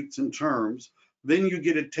better rates and terms. Then you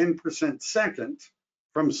get a 10% second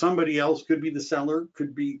from somebody else, could be the seller,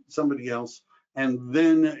 could be somebody else, and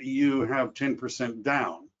then you have 10%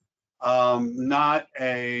 down. Not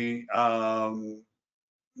a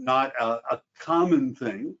common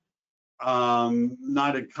thing,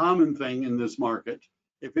 not a common thing in this market.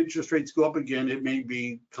 If interest rates go up again, it may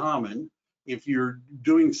be common. If you're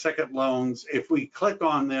doing second loans, if we click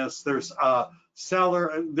on this, there's a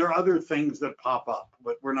seller, there are other things that pop up,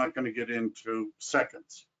 but we're not going to get into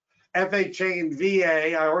seconds. FHA and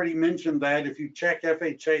VA, I already mentioned that. If you check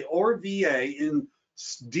FHA or VA in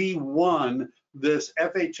D1, this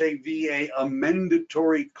FHA VA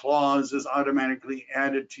amendatory clause is automatically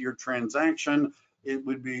added to your transaction. It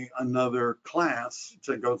would be another class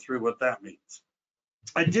to go through what that means.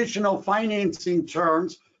 Additional financing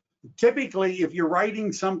terms. Typically, if you're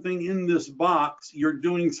writing something in this box, you're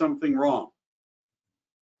doing something wrong,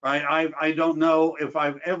 right? I don't know if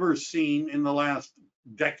I've ever seen in the last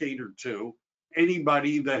decade or two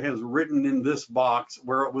anybody that has written in this box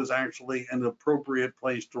where it was actually an appropriate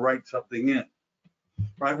place to write something in,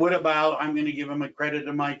 right? What about, I'm going to give them a credit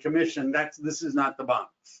of my commission? This is not the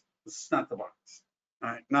box. This is not the box, all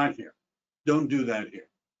right? Not here. Don't do that here.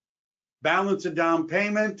 Balance of down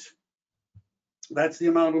payment. That's the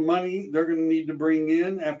amount of money they're going to need to bring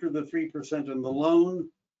in after the 3% in the loan.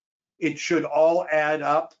 It should all add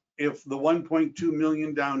up. If the 1.2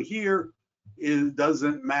 million down here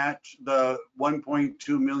doesn't match the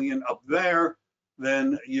 1.2 million up there,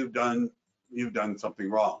 then you've done something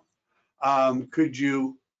wrong. How would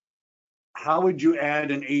you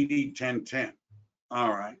add an 80-10-10? All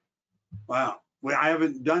right. Wow. Well, I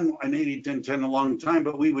haven't done an 80-10-10 in a long time,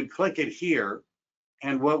 but we would click it here.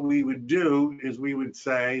 And what we would do is we would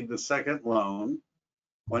say the second loan,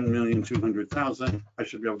 1,200,000. I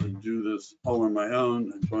should be able to do this all on my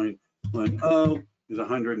own. 0.10 is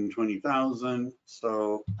 120,000.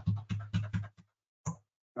 So, all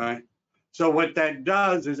right. So what that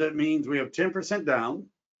does is it means we have 10% down,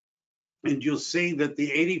 and you'll see that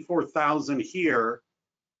the 84,000 here,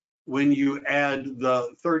 when you add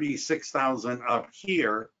the 36,000 up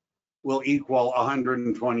here, will equal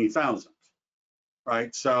 120,000.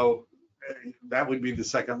 Right, so that would be the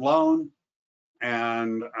second loan.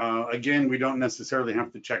 And again, we don't necessarily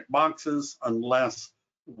have to check boxes unless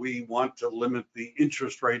we want to limit the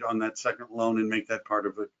interest rate on that second loan and make that part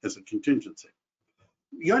of it as a contingency.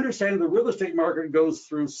 You understand the real estate market goes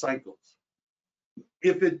through cycles.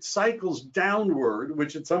 If it cycles downward,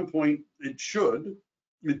 which at some point it should,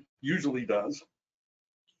 it usually does,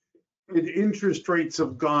 and interest rates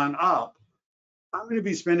have gone up, I'm going to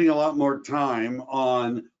be spending a lot more time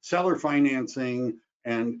on seller financing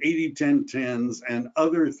and 80-10-10s and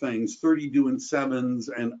other things, 30-due and 7s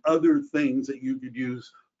and other things that you could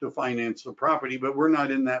use to finance the property. But we're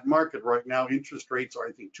not in that market right now. Interest rates are,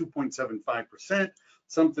 I think, 2.75%,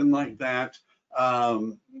 something like that.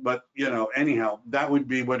 But, you know, anyhow, that would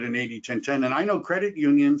be what an 80-10-10. And I know credit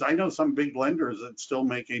unions, I know some big lenders that still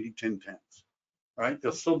make 80-10-10s, right?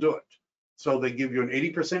 They'll still do it. So they give you an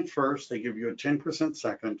 80% first, they give you a 10%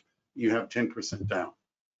 second, you have 10% down.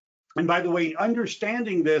 And by the way,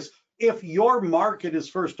 understanding this, if your market is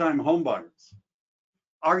first-time homebuyers,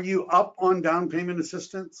 are you up on down payment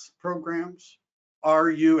assistance programs?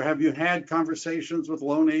 Have you had conversations with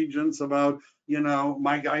loan agents about, you know,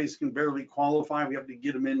 my guys can barely qualify, we have to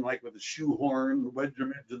get them in like with a shoehorn, wedge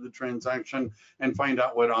them into the transaction and find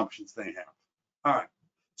out what options they have. All right,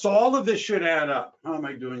 so all of this should add up. How am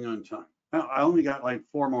I doing on time? I only got like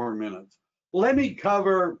 4 more minutes. Let me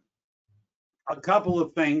cover a couple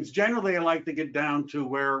of things. Generally, I like to get down to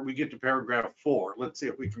where we get to paragraph 4. Let's see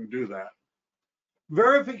if we can do that.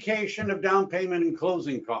 Verification of down payment and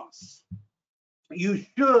closing costs. You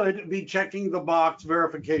should be checking the box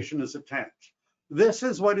verification is attached. This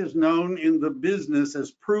is what is known in the business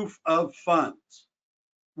as proof of funds.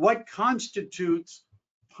 What constitutes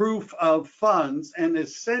proof of funds? And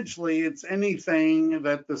essentially, it's anything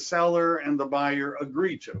that the seller and the buyer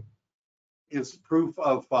agree to is proof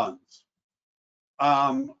of funds.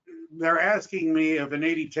 They're asking me if an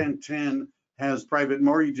 80-10-10 has private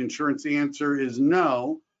mortgage insurance. The answer is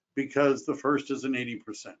no, because the first is an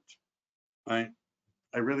 80%, right?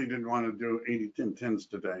 I really didn't want to do 80-10-10s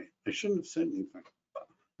today. I shouldn't have said anything.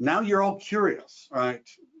 Now you're all curious, right?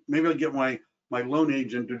 Maybe I'll get my loan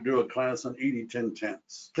agent to do a class on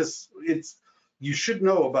 80-10-10s, because you should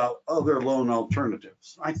know about other loan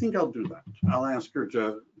alternatives. I think I'll do that. I'll ask her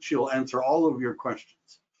she'll answer all of your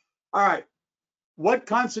questions. All right, what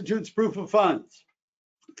constitutes proof of funds?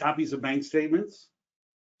 Copies of bank statements,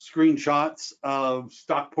 screenshots of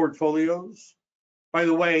stock portfolios. By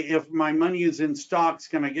the way, if my money is in stocks,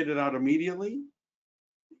 can I get it out immediately?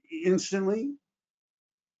 Instantly?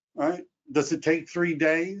 All right, does it take 3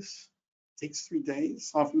 days? It takes 3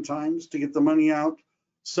 days oftentimes to get the money out.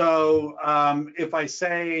 So if I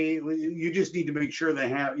say, you just need to make sure they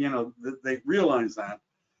have, you know, that they realize that.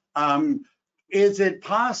 Is it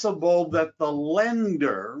possible that the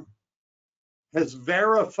lender has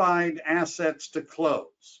verified assets to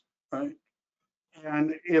close, right?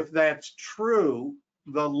 And if that's true,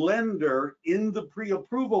 the lender in the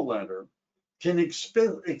pre-approval letter can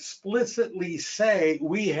explicitly say,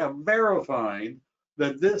 we have verified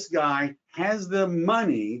that this guy has the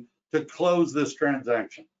money to close this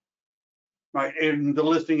transaction, right? And the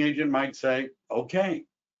listing agent might say, okay.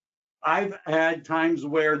 I've had times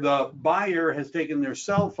where the buyer has taken their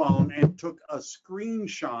cell phone and took a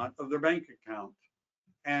screenshot of their bank account,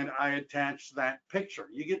 and I attached that picture.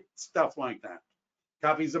 You get stuff like that.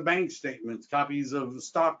 Copies of bank statements, copies of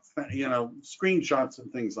stock, you know, screenshots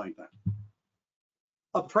and things like that.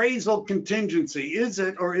 Appraisal contingency, is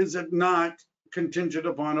it or is it not contingent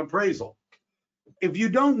upon appraisal? If you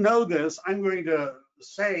don't know this, I'm going to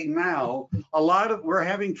say now, we're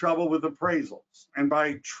having trouble with appraisals. And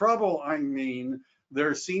by trouble, I mean,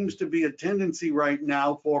 there seems to be a tendency right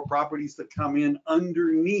now for properties to come in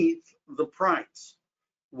underneath the price.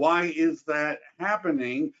 Why is that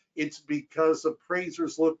happening? It's because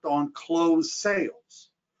appraisers looked on closed sales.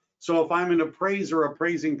 So if I'm an appraiser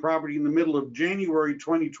appraising property in the middle of January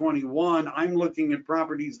 2021, I'm looking at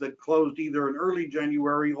properties that closed either in early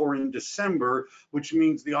January or in December, which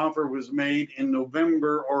means the offer was made in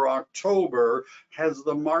November or October.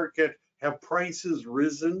 Have prices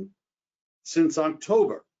risen since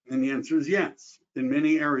October? And the answer is yes. In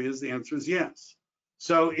many areas, the answer is yes.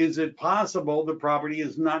 So is it possible the property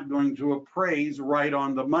is not going to appraise right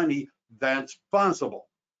on the money? That's possible.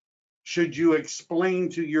 Should you explain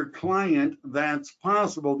to your client that's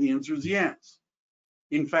possible? The answer is yes.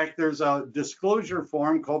 In fact, there's a disclosure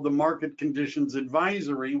form called the Market Conditions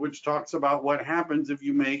Advisory, which talks about what happens if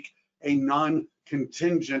you make a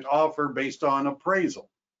non-contingent offer based on appraisal.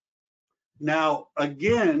 Now,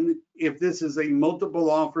 again, if this is a multiple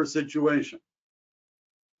offer situation,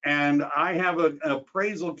 and I have an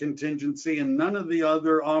appraisal contingency and none of the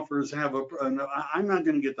other offers have I'm not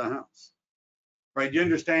going to get the house. right? You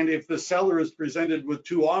understand if the seller is presented with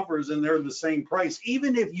two offers and they're the same price,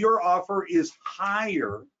 even if your offer is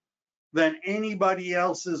higher than anybody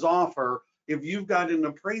else's offer, if you've got an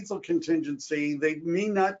appraisal contingency, they may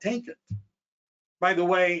not take it. By the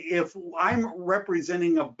way, if I'm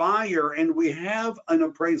representing a buyer and we have an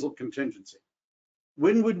appraisal contingency,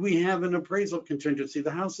 when would we have an appraisal contingency?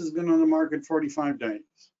 The house has been on the market 45 days.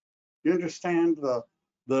 You understand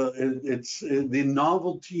the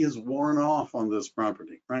novelty is worn off on this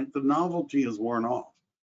property, right? The novelty is worn off,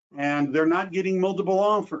 and they're not getting multiple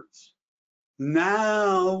offers.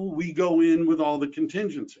 Now we go in with all the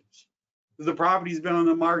contingencies. The property's been on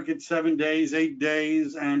the market 7 days, 8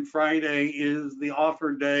 days, and Friday is the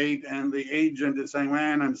offer date, and the agent is saying,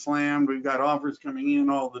 man, I'm slammed. We've got offers coming in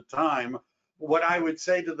all the time. What I would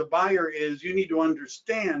say to the buyer is you need to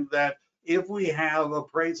understand that if we have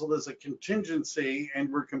appraisal as a contingency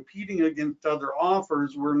and we're competing against other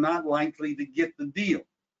offers, we're not likely to get the deal.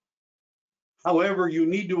 However, you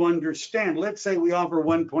need to understand, let's say we offer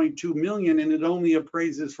 1.2 million and it only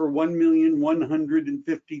appraises for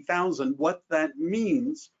 1,150,000. What that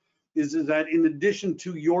means is that in addition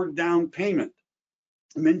to your down payment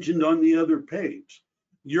mentioned on the other page,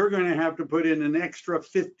 you're going to have to put in an extra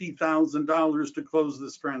 $50,000 to close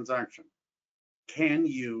this transaction.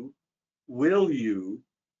 Will you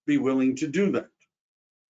be willing to do that?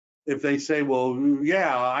 If they say, well,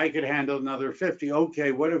 yeah, I could handle another 50.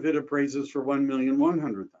 Okay, what if it appraises for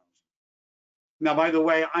 1,100,000? Now, by the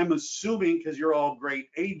way, I'm assuming, because you're all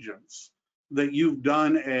great agents, that you've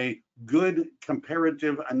done a good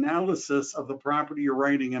comparative analysis of the property you're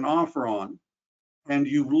writing an offer on, and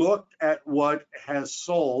you've looked at what has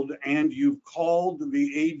sold, and you've called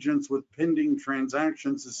the agents with pending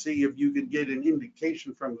transactions to see if you could get an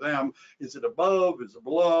indication from them. Is it above? Is it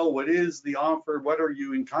below? What is the offer? What are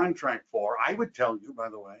you in contract for? I would tell you, by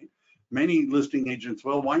the way, many listing agents,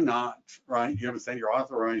 well, why not, right? You understand you're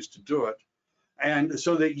authorized to do it. And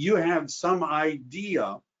so that you have some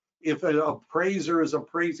idea if an appraiser is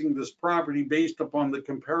appraising this property based upon the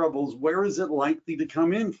comparables, where is it likely to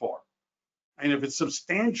come in for? And if it's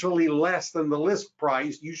substantially less than the list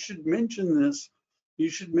price, you should mention this. You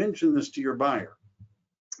should mention this to your buyer.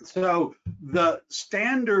 So the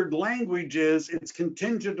standard language is it's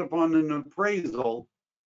contingent upon an appraisal.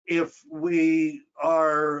 If we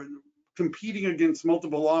are competing against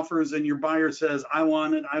multiple offers and your buyer says, I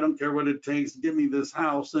want it, I don't care what it takes, give me this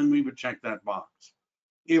house, then we would check that box.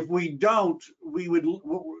 If we don't, we would,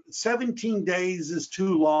 17 days is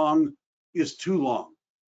too long,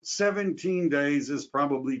 17 days is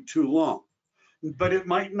probably too long, but it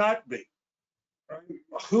might not be.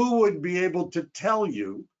 Who would be able to tell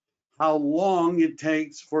you how long it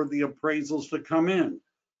takes for the appraisals to come in?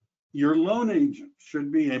 Your loan agent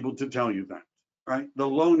should be able to tell you that, right? The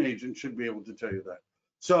loan agent should be able to tell you that.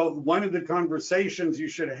 So one of the conversations you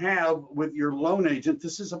should have with your loan agent,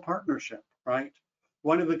 this is a partnership, right?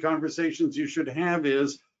 One of the conversations you should have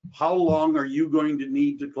is, how long are you going to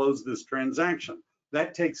need to close this transaction?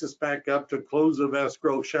 That takes us back up to close of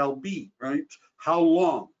escrow shall be, right? How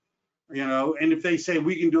long? You know, and if they say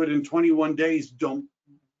we can do it in 21 days, don't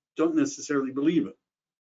necessarily believe it,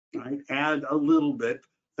 right? Add a little bit,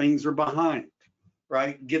 things are behind,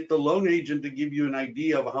 right? Get the loan agent to give you an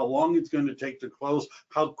idea of how long it's going to take to close.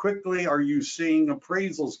 How quickly are you seeing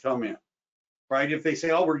appraisals come in, right? If they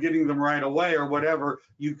say, oh, we're getting them right away or whatever,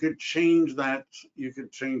 you could change that,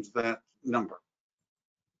 number.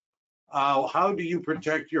 How do you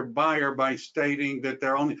protect your buyer by stating that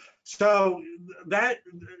they're only, so that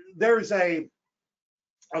there's a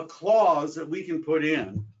clause that we can put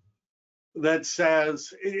in that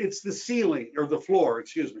says it's the ceiling or the floor,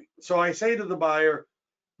 excuse me. So I say to the buyer,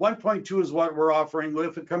 1.2 is what we're offering. Well,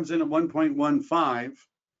 if it comes in at 1.15,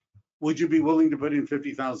 would you be willing to put in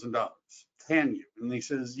 $50,000? Can you? And he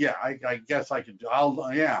says, yeah, I guess I could do.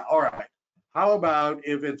 Yeah, all right. How about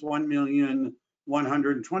if it's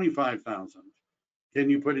 1,125,000? Can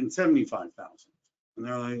you put in 75,000? And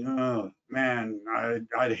they're like, oh man,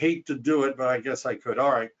 I'd hate to do it, but I guess I could.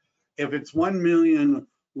 All right. If it's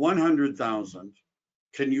 1,100,000,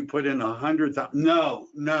 can you put in 100,000? No,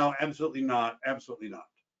 absolutely not. Absolutely not.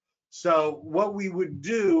 So what we would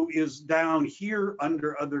do is down here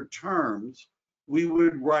under other terms, we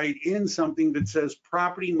would write in something that says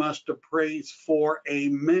property must appraise for a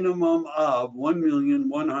minimum of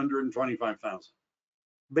 1,125,000.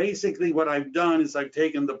 Basically what I've done is I've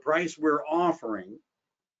taken the price we're offering,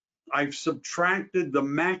 I've subtracted the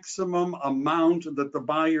maximum amount that the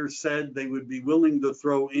buyer said they would be willing to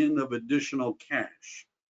throw in of additional cash.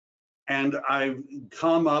 And I've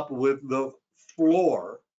come up with the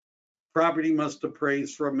floor property must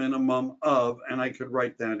appraise for a minimum of, and I could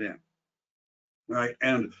write that in, right?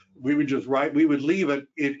 And we would just write, we would leave it,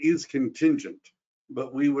 it is contingent,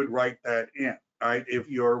 but we would write that in, right? If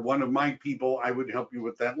you're one of my people, I would help you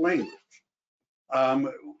with that language.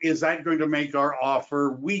 Is that going to make our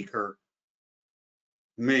offer weaker?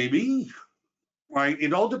 Maybe, right?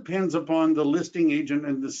 It all depends upon the listing agent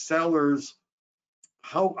and the sellers.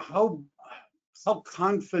 How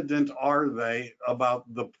confident are they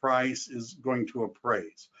about the price is going to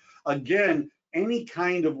appraise? Again, any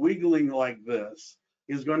kind of wiggling like this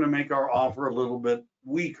is going to make our offer a little bit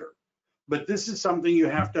weaker. But this is something you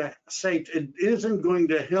have to say. It isn't going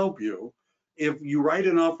to help you if you write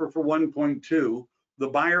an offer for 1.2, the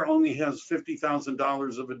buyer only has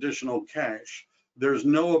 $50,000 of additional cash. There's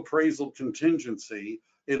no appraisal contingency.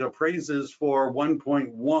 It appraises for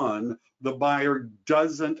 1.1. The buyer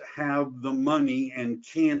doesn't have the money and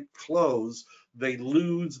can't close. They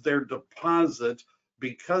lose their deposit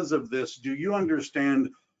because of this. Do you understand?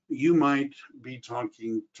 You might be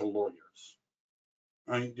talking to lawyers.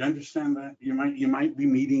 Right? You understand that? You might be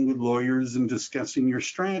meeting with lawyers and discussing your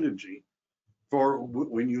strategy for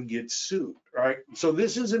when you get sued, right? So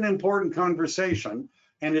this is an important conversation,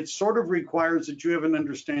 and it sort of requires that you have an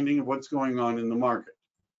understanding of what's going on in the market.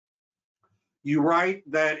 You write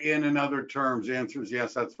that in other terms. The answer is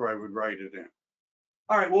yes, that's where I would write it in.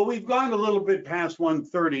 All right, well, we've gone a little bit past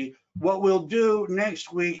 1:30. What we'll do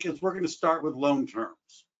next week is we're going to start with loan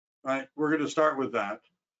terms, right? We're going to start with that.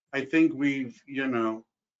 I think we've done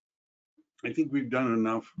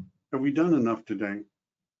enough. Have we done enough today?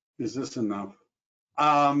 Is this enough?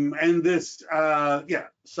 And this, yeah,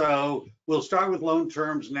 so we'll start with loan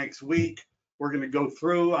terms next week. We're going to go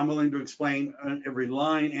through, I'm willing to explain every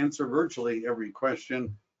line, answer virtually every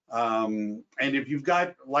question. And if you've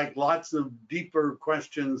got like lots of deeper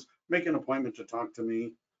questions, make an appointment to talk to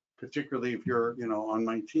me, particularly if you're, on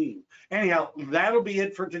my team. Anyhow, that'll be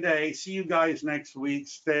it for today. See you guys next week.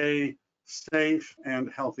 Stay safe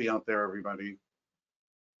and healthy out there, everybody.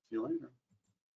 See you later.